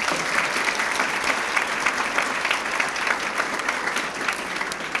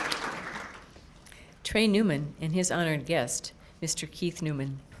 Trey Newman and his honored guest, Mr. Keith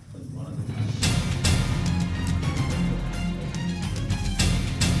Newman.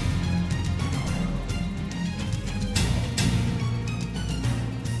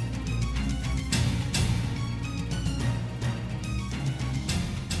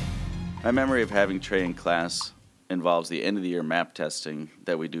 My memory of having Trey in class involves the end-of-the-year map testing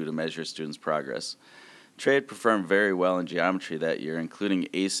that we do to measure students' progress. Trey had performed very well in geometry that year, including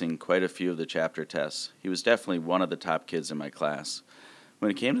acing quite a few of the chapter tests. He was definitely one of the top kids in my class. When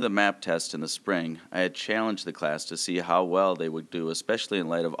it came to the map test in the spring, I had challenged the class to see how well they would do, especially in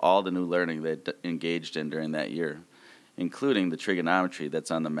light of all the new learning they'd engaged in during that year. including the trigonometry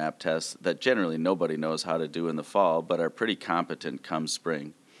that's on the map test that generally nobody knows how to do in the fall, but are pretty competent come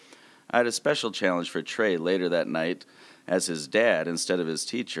spring. I had a special challenge for Trey later that night as his dad instead of his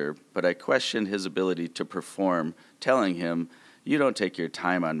teacher, but I questioned his ability to perform, telling him, "You don't take your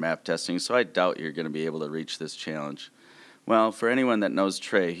time on map testing, so I doubt you're going to be able to reach this challenge." Well, for anyone that knows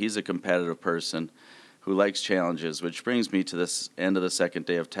Trey, he's a competitive person who likes challenges, which brings me to this end of the second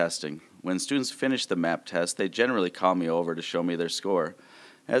day of testing. When students finish the map test, they generally call me over to show me their score.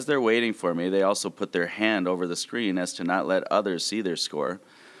 As they're waiting for me, they also put their hand over the screen as to not let others see their score.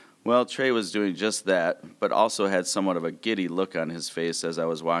 Well, Trey was doing just that, but also had somewhat of a giddy look on his face as I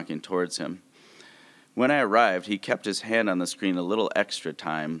was walking towards him. When I arrived, he kept his hand on the screen a little extra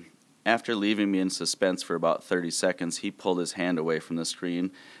time. After leaving me in suspense for about 30 seconds, he pulled his hand away from the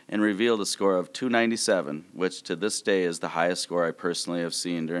screen and revealed a score of 297, which to this day is the highest score I personally have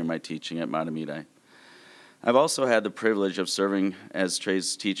seen during my teaching at Mahtomedi. I've also had the privilege of serving as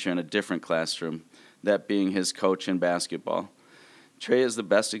Trey's teacher in a different classroom, that being his coach in basketball. Trey is the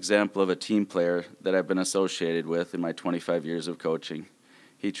best example of a team player that I've been associated with in my 25 years of coaching.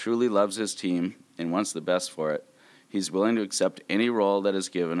 He truly loves his team and wants the best for it. He's willing to accept any role that is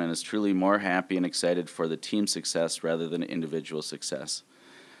given and is truly more happy and excited for the team success rather than individual success.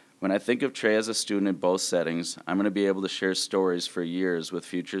 When I think of Trey as a student in both settings, I'm going to be able to share stories for years with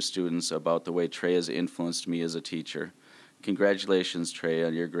future students about the way Trey has influenced me as a teacher. Congratulations, Trey,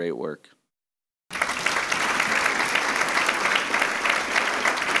 on your great work.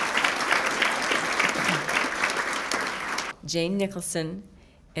 Jane Nicholson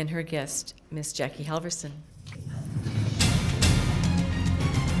and her guest, Miss Jackie Halverson.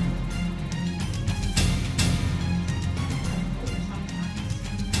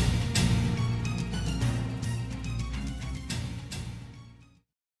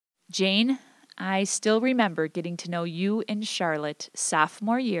 Jane, I still remember getting to know you and Charlotte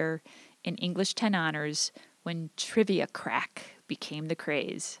sophomore year in English 10 Honors when Trivia Crack became the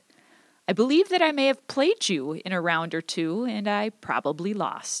craze. I believe that I may have played you in a round or two, and I probably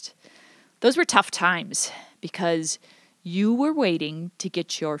lost. Those were tough times because you were waiting to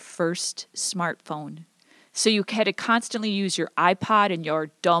get your first smartphone. So you had to constantly use your iPod and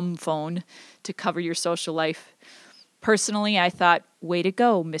your dumb phone to cover your social life. Personally, I thought, way to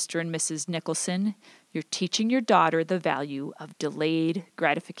go, Mr. and Mrs. Nicholson. You're teaching your daughter the value of delayed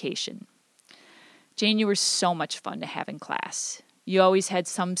gratification. Jane, you were so much fun to have in class. You always had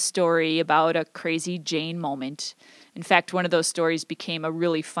some story about a crazy Jane moment. In fact, one of those stories became a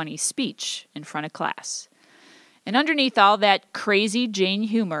really funny speech in front of class. And underneath all that crazy Jane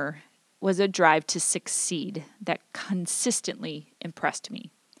humor was a drive to succeed that consistently impressed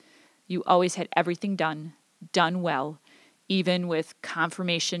me. You always had everything done well, even with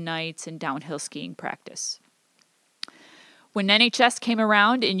confirmation nights and downhill skiing practice. When NHS came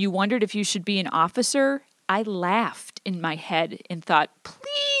around and you wondered if you should be an officer, I laughed in my head and thought,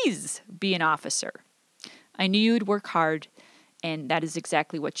 please be an officer. I knew you'd work hard, and that is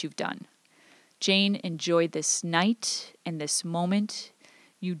exactly what you've done. Jane, enjoy this night and this moment.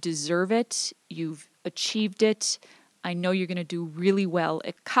 You deserve it. You've achieved it. I know you're going to do really well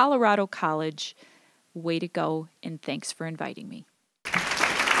at Colorado College. Way to go, and thanks for inviting me.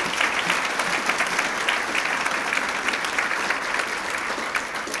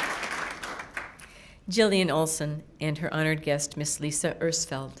 Jillian Olson and her honored guest, Miss Lisa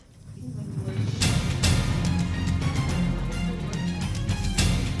Ersfeld.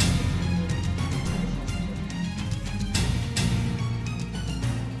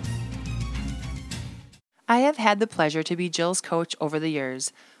 I have had the pleasure to be Jill's coach over the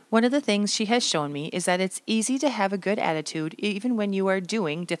years. One of the things she has shown me is that it's easy to have a good attitude even when you are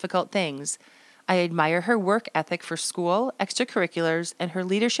doing difficult things. I admire her work ethic for school, extracurriculars, and her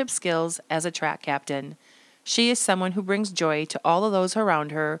leadership skills as a track captain. She is someone who brings joy to all of those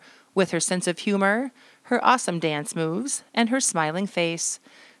around her with her sense of humor, her awesome dance moves, and her smiling face.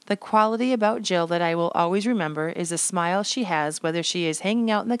 The quality about Jill that I will always remember is the smile she has whether she is hanging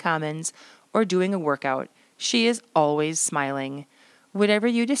out in the commons or doing a workout. She is always smiling. Whatever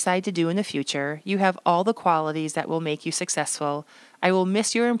you decide to do in the future, you have all the qualities that will make you successful. I will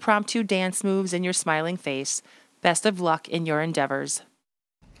miss your impromptu dance moves and your smiling face. Best of luck in your endeavors.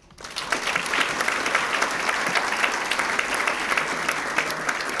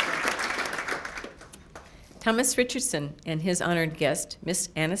 Thomas Richardson and his honored guest, Miss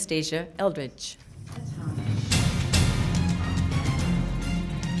Anastasia Eldridge.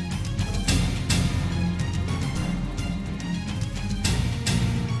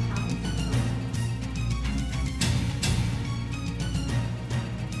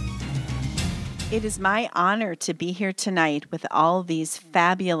 It is my honor to be here tonight with all these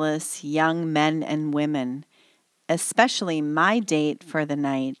fabulous young men and women, especially my date for the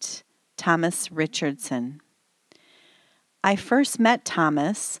night, Thomas Richardson. I first met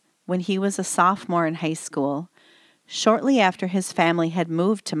Thomas when he was a sophomore in high school, shortly after his family had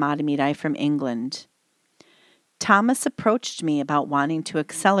moved to Mahtomedi from England. Thomas approached me about wanting to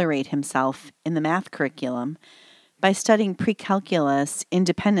accelerate himself in the math curriculum by studying pre-calculus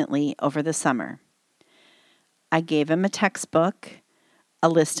independently over the summer. I gave him a textbook, a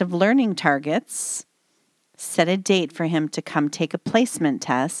list of learning targets, set a date for him to come take a placement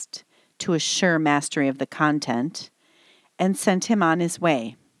test to assure mastery of the content, and sent him on his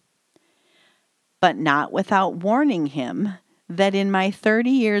way. But not without warning him that in my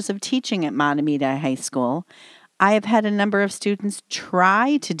 30 years of teaching at Mahtomedi High School, I have had a number of students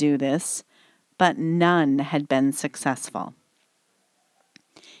try to do this, but none had been successful.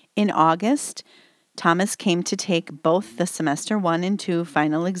 In August, Thomas came to take both the semester 1 and 2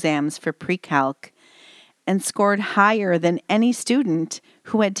 final exams for pre-calc and scored higher than any student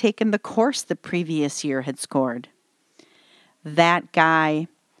who had taken the course the previous year had scored. That guy,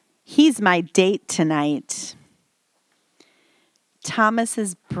 he's my date tonight. Thomas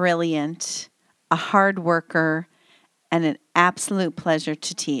is brilliant, a hard worker, and an absolute pleasure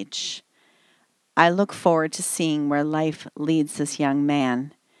to teach. I look forward to seeing where life leads this young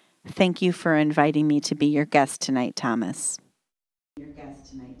man. Thank you for inviting me to be your guest tonight, Thomas. Your guest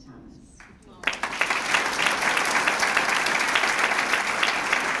tonight, Thomas.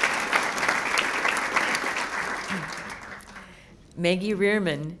 Maggie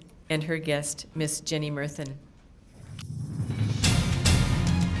Rearman and her guest, Miss Jenny Murthen.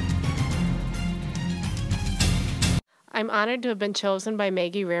 I'm honored to have been chosen by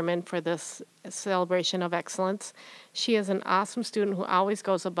Maggie Rearman for this celebration of excellence. She is an awesome student who always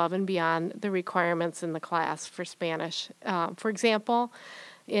goes above and beyond the requirements in the class for Spanish. For example,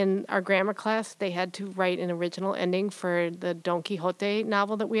 in our grammar class, they had to write an original ending for the Don Quixote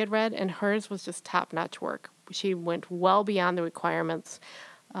novel that we had read, and hers was just top-notch work. She went well beyond the requirements.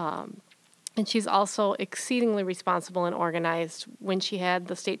 And she's also exceedingly responsible and organized. When she had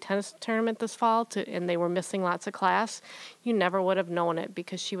the state tennis tournament this fall, and they were missing lots of class, you never would have known it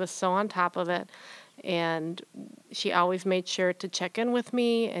because she was so on top of it. And she always made sure to check in with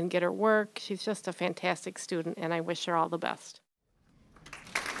me and get her work. She's just a fantastic student, and I wish her all the best.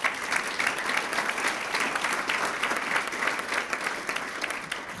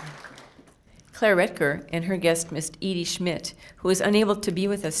 Claire Retker and her guest, Miss Edie Schmidt, who is unable to be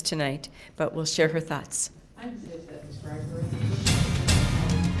with us tonight, but will share her thoughts.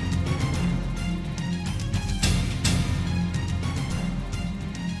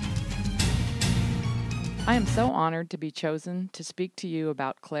 I am so honored to be chosen to speak to you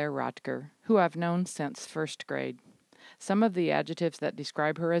about Claire Rotker, who I've known since first grade. Some of the adjectives that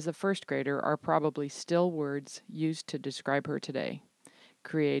describe her as a first grader are probably still words used to describe her today.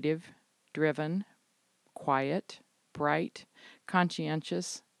 Creative, driven, quiet, bright,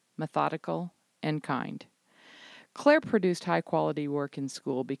 conscientious, methodical, and kind. Claire produced high-quality work in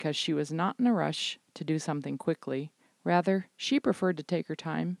school because she was not in a rush to do something quickly. Rather, she preferred to take her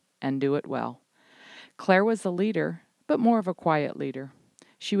time and do it well. Claire was a leader, but more of a quiet leader.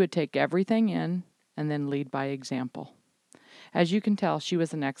 She would take everything in and then lead by example. As you can tell, she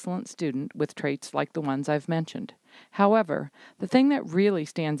was an excellent student with traits like the ones I've mentioned. However, the thing that really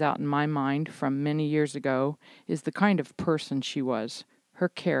stands out in my mind from many years ago is the kind of person she was, her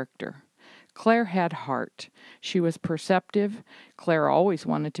character. Claire had heart. She was perceptive. Claire always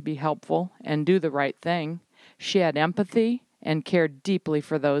wanted to be helpful and do the right thing. She had empathy and cared deeply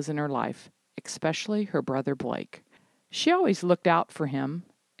for those in her life, especially her brother Blake. She always looked out for him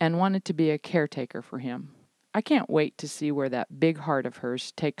and wanted to be a caretaker for him. I can't wait to see where that big heart of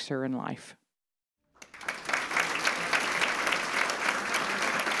hers takes her in life.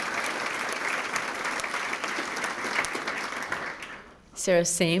 Sarah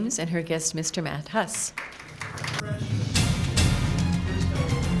Sames and her guest, Mr. Matt Huss.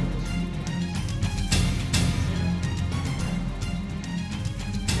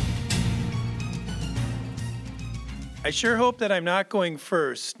 I sure hope that I'm not going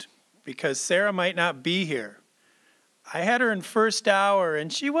first, because Sarah might not be here. I had her in first hour,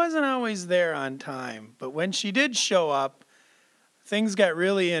 and she wasn't always there on time. But when she did show up, things got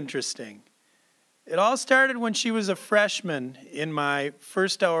really interesting. It all started when she was a freshman in my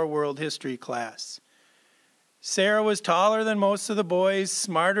first hour world history class. Sarah was taller than most of the boys,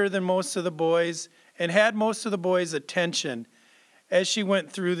 smarter than most of the boys, and had most of the boys' attention as she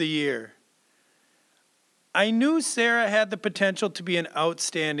went through the year. I knew Sarah had the potential to be an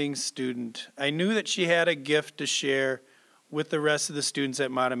outstanding student. I knew that she had a gift to share with the rest of the students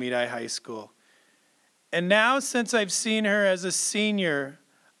at Mahtomedi High School. And now, since I've seen her as a senior,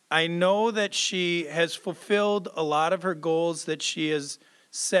 I know that she has fulfilled a lot of her goals that she has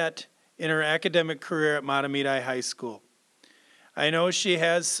set in her academic career at Mahtomedi High School. I know she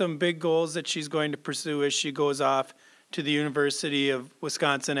has some big goals that she's going to pursue as she goes off to the University of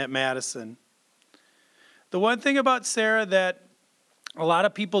Wisconsin at Madison. The one thing about Sarah that a lot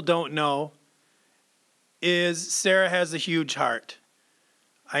of people don't know is Sarah has a huge heart.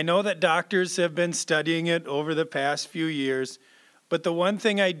 I know that doctors have been studying it over the past few years, but the one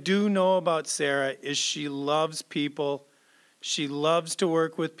thing I do know about Sarah is she loves people. She loves to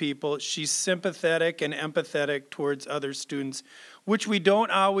work with people. She's sympathetic and empathetic towards other students, which we don't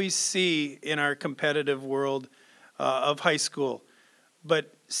always see in our competitive world of high school.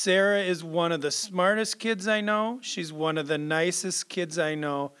 But Sarah is one of the smartest kids I know. She's one of the nicest kids I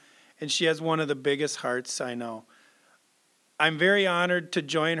know, and she has one of the biggest hearts I know. I'm very honored to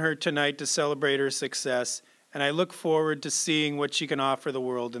join her tonight to celebrate her success, and I look forward to seeing what she can offer the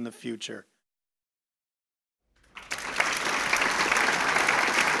world in the future.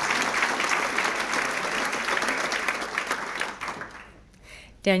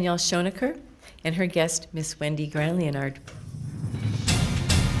 Danielle Schonecker and her guest, Miss Wendy Gran-Leonard.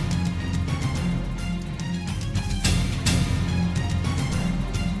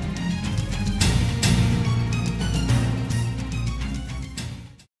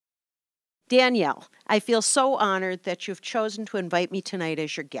 Danielle, I feel so honored that you've chosen to invite me tonight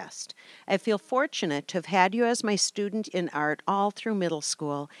as your guest. I feel fortunate to have had you as my student in art all through middle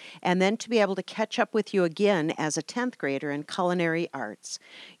school, and then to be able to catch up with you again as a 10th grader in culinary arts.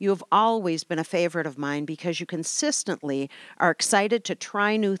 You have always been a favorite of mine because you consistently are excited to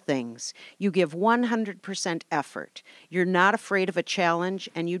try new things. You give 100% effort. You're not afraid of a challenge,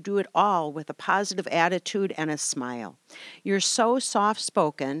 and you do it all with a positive attitude and a smile. You're so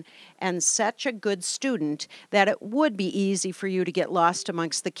soft-spoken and such a good student that it would be easy for you to get lost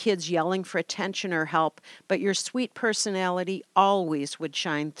amongst the kids yelling for attention or help, but your sweet personality always would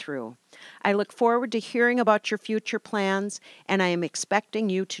shine through. I look forward to hearing about your future plans, and I am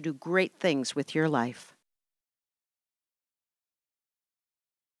expecting you to do great things with your life.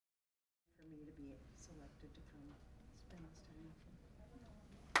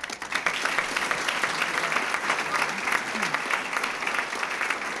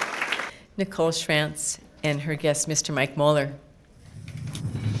 Nicole Schrantz and her guest, Mr. Mike Moeller.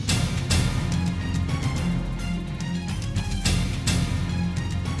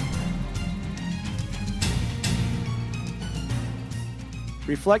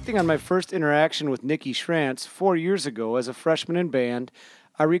 Reflecting on my first interaction with Nikki Schrantz 4 years ago as a freshman in band,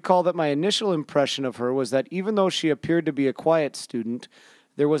 I recall that my initial impression of her was that even though she appeared to be a quiet student,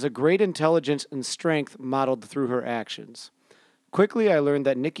 there was a great intelligence and strength modeled through her actions. Quickly, I learned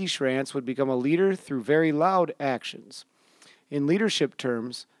that Nikki Schrantz would become a leader through very loud actions. In leadership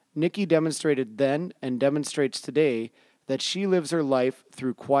terms, Nikki demonstrated then and demonstrates today that she lives her life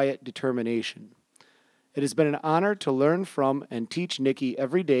through quiet determination. It has been an honor to learn from and teach Nikki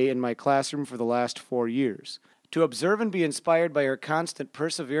every day in my classroom for the last 4 years. To observe and be inspired by her constant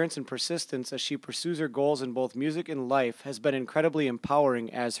perseverance and persistence as she pursues her goals in both music and life has been incredibly empowering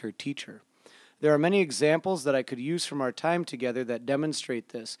as her teacher. There are many examples that I could use from our time together that demonstrate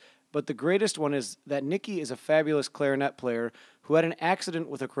this, but the greatest one is that Nikki is a fabulous clarinet player who had an accident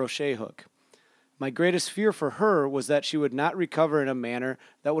with a crochet hook. My greatest fear for her was that she would not recover in a manner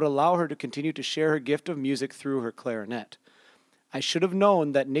that would allow her to continue to share her gift of music through her clarinet. I should have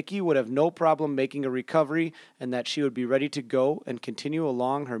known that Nikki would have no problem making a recovery and that she would be ready to go and continue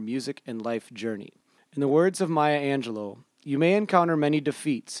along her music and life journey. In the words of Maya Angelou, "You may encounter many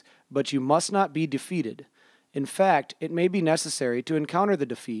defeats, but you must not be defeated. In fact, it may be necessary to encounter the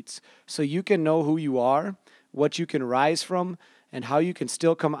defeats so you can know who you are, what you can rise from, and how you can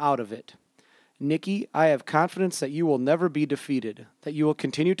still come out of it. Nikki, I have confidence that you will never be defeated, that you will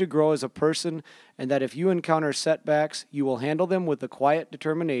continue to grow as a person, and that if you encounter setbacks, you will handle them with a quiet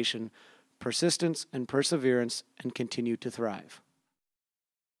determination, persistence, and perseverance, and continue to thrive."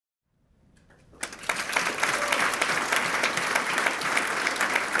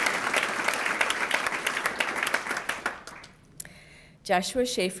 Joshua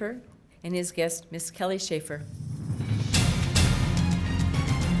Schaefer and his guest, Miss Kelly Schaefer.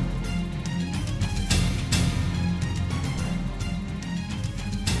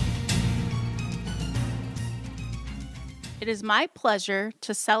 It is my pleasure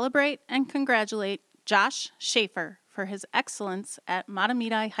to celebrate and congratulate Josh Schaefer for his excellence at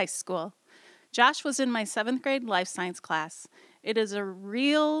Mahtomedi High School. Josh was in my 7th grade life science class. It is a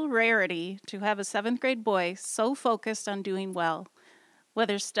real rarity to have a 7th grade boy so focused on doing well.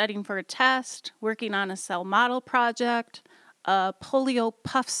 Whether studying for a test, working on a cell model project, a polio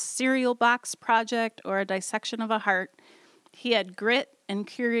puffs cereal box project, or a dissection of a heart, he had grit and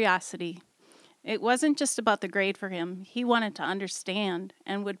curiosity. It wasn't just about the grade for him. He wanted to understand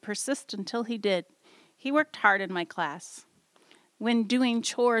and would persist until he did. He worked hard in my class. When doing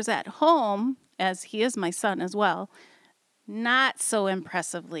chores at home, as he is my son as well, not so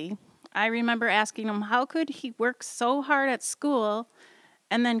impressively. I remember asking him how could he work so hard at school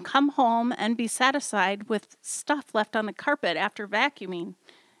and then come home and be satisfied with stuff left on the carpet after vacuuming.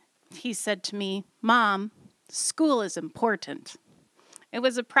 He said to me, "Mom, school is important." It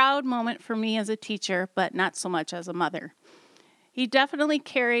was a proud moment for me as a teacher, but not so much as a mother. He definitely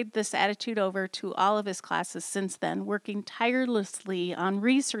carried this attitude over to all of his classes since then, working tirelessly on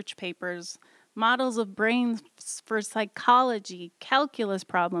research papers, models of brains for psychology, calculus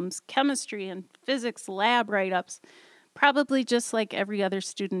problems, chemistry, and physics lab write-ups, probably just like every other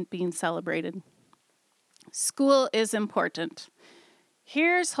student being celebrated. School is important.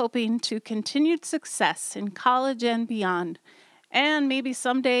 Here's hoping to continued success in college and beyond, and maybe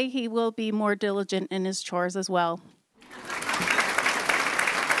someday he will be more diligent in his chores as well.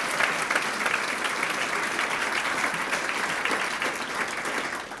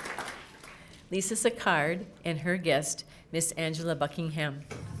 Lisa Sicard and her guest, Miss Angela Buckingham.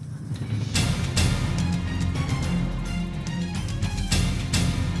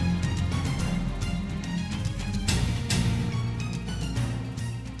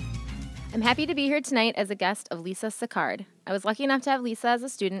 I'm happy to be here tonight as a guest of Lisa Sicard. I was lucky enough to have Lisa as a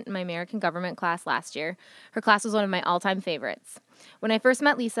student in my American Government class last year. Her class was one of my all-time favorites. When I first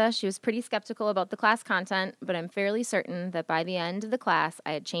met Lisa, she was pretty skeptical about the class content, but I'm fairly certain that by the end of the class,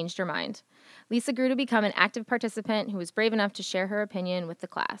 I had changed her mind. Lisa grew to become an active participant who was brave enough to share her opinion with the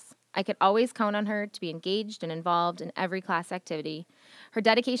class. I could always count on her to be engaged and involved in every class activity. Her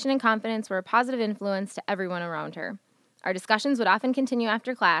dedication and confidence were a positive influence to everyone around her. Our discussions would often continue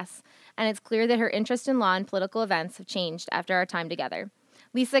after class, and it's clear that her interest in law and political events have changed after our time together.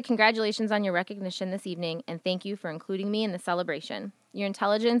 Lisa, congratulations on your recognition this evening, and thank you for including me in the celebration. Your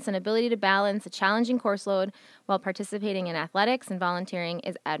intelligence and ability to balance a challenging course load while participating in athletics and volunteering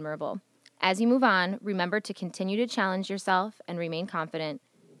is admirable. As you move on, remember to continue to challenge yourself and remain confident.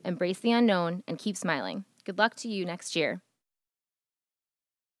 Embrace the unknown and keep smiling. Good luck to you next year.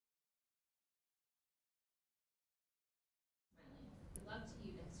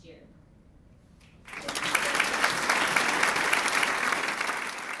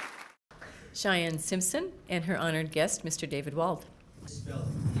 Cheyenne Simpson and her honored guest, Mr. David Wald.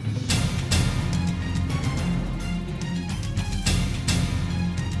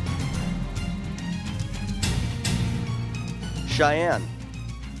 Cheyenne,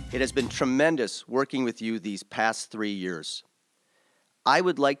 it has been tremendous working with you these past 3 years. I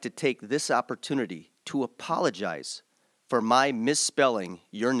would like to take this opportunity to apologize for my misspelling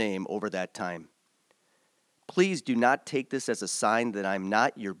your name over that time. Please do not take this as a sign that I'm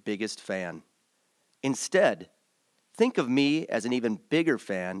not your biggest fan. Instead, think of me as an even bigger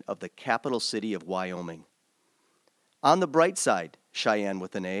fan of the capital city of Wyoming. On the bright side, Cheyenne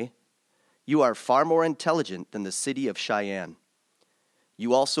with an A, you are far more intelligent than the city of Cheyenne.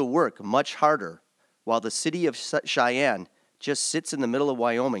 You also work much harder, while the city of Cheyenne just sits in the middle of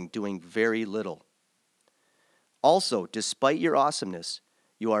Wyoming doing very little. Also, despite your awesomeness,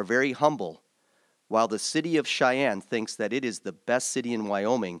 you are very humble, while the city of Cheyenne thinks that it is the best city in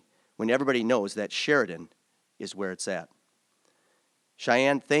Wyoming when everybody knows that Sheridan is where it's at.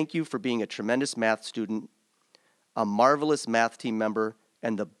 Cheyenne, thank you for being a tremendous math student, a marvelous math team member,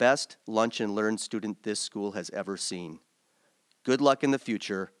 and the best lunch and learn student this school has ever seen. Good luck in the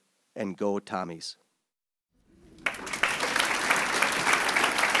future, and go Tommies.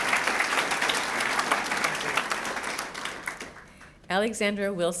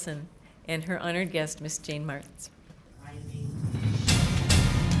 Alexandra Wilson and her honored guest, Miss Jane Martins.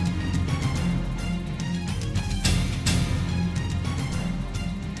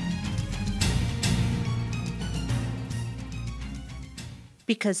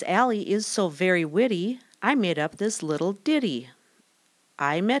 Because Allie is so very witty, I made up this little ditty.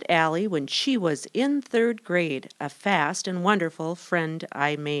 I met Allie when she was in 3rd grade, a fast and wonderful friend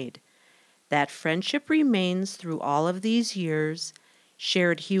I made. That friendship remains through all of these years,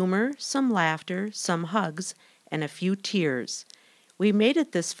 shared humor, some laughter, some hugs, and a few tears. We made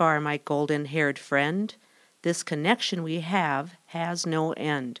it this far, my golden-haired friend. This connection we have has no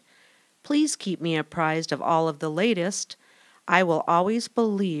end. Please keep me apprised of all of the latest. I will always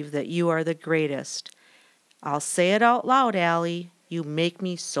believe that you are the greatest. I'll say it out loud, Allie. You make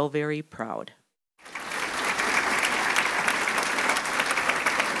me so very proud.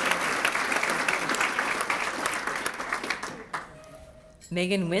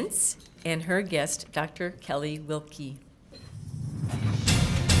 Megan Wintz and her guest, Dr. Kelly Wilkie.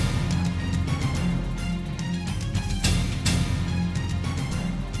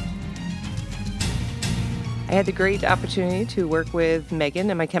 I had the great opportunity to work with Megan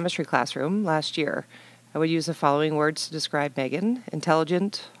in my chemistry classroom last year. I would use the following words to describe Megan: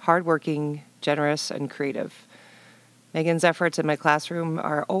 intelligent, hardworking, generous, and creative. Megan's efforts in my classroom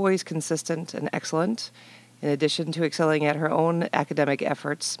are always consistent and excellent. In addition to excelling at her own academic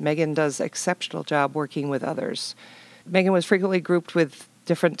efforts, Megan does an exceptional job working with others. Megan was frequently grouped with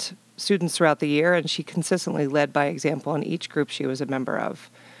different students throughout the year, and she consistently led by example in each group she was a member of.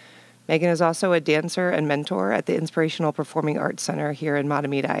 Megan is also a dancer and mentor at the Inspirational Performing Arts Center here in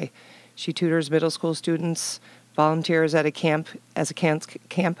Mahtomedi. She tutors middle school students, volunteers at a camp as a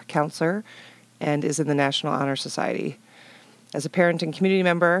camp counselor, and is in the National Honor Society. As a parent and community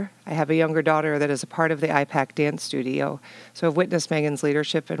member, I have a younger daughter that is a part of the IPAC Dance Studio, so I've witnessed Megan's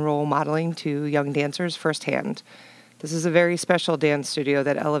leadership and role modeling to young dancers firsthand. This is a very special dance studio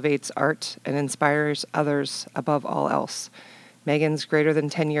that elevates art and inspires others above all else. Megan's greater than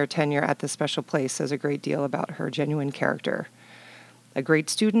 10-year tenure at this special place says a great deal about her genuine character. A great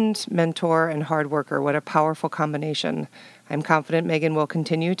student, mentor, and hard worker. What a powerful combination. I'm confident Megan will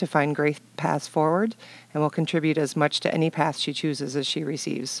continue to find great paths forward and will contribute as much to any path she chooses as she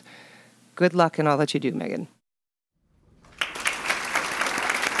receives. Good luck in all that you do, Megan.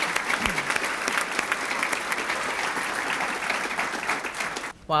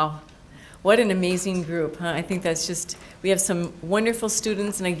 Wow. What an amazing group, huh? I think that's just, we have some wonderful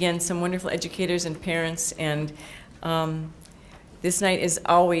students and again, some wonderful educators and parents, and this night is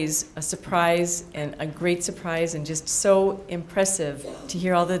always a surprise and a great surprise and just so impressive to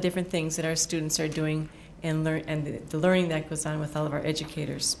hear all the different things that our students are doing and the learning that goes on with all of our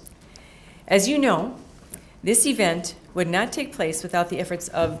educators. As you know, this event would not take place without the efforts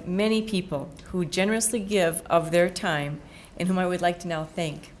of many people who generously give of their time and whom I would like to now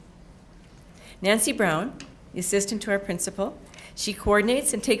thank. Nancy Brown, the assistant to our principal, she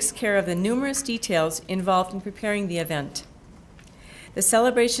coordinates and takes care of the numerous details involved in preparing the event. The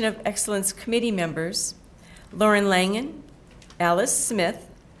Celebration of Excellence Committee members, Lauren Langen, Alice Smith,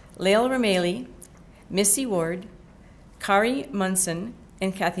 Lael Rameli, Missy Ward, Kari Munson,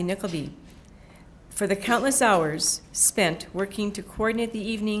 and Kathy Nickleby, for the countless hours spent working to coordinate the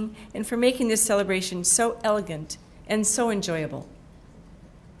evening and for making this celebration so elegant and so enjoyable.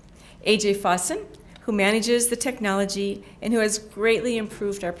 AJ Fossen, who manages the technology and who has greatly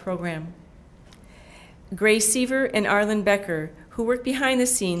improved our program. Grace Seaver and Arlen Becker, who work behind the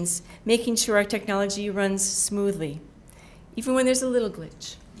scenes, making sure our technology runs smoothly, even when there's a little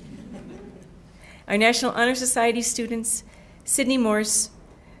glitch. Our National Honor Society students, Sydney Morse,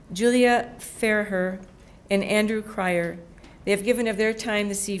 Julia Farrer, and Andrew Cryer, they have given of their time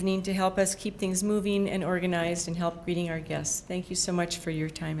this evening to help us keep things moving and organized and help greeting our guests. Thank you so much for your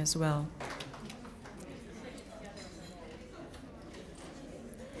time as well.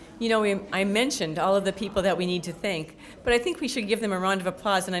 You know, I mentioned all of the people that we need to thank, but I think we should give them a round of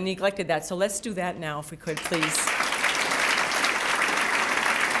applause, and I neglected that, so let's do that now if we could, please.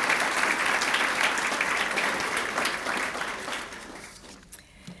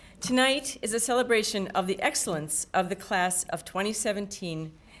 Tonight is a celebration of the excellence of the class of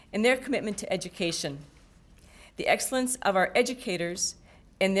 2017 and their commitment to education, the excellence of our educators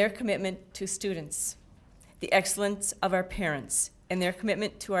and their commitment to students, the excellence of our parents and their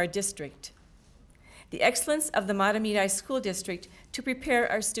commitment to our district, the excellence of the Mahtomedi School District to prepare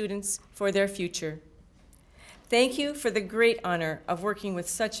our students for their future. Thank you for the great honor of working with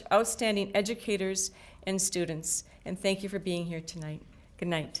such outstanding educators and students, and thank you for being here tonight. Good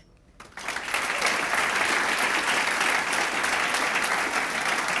night.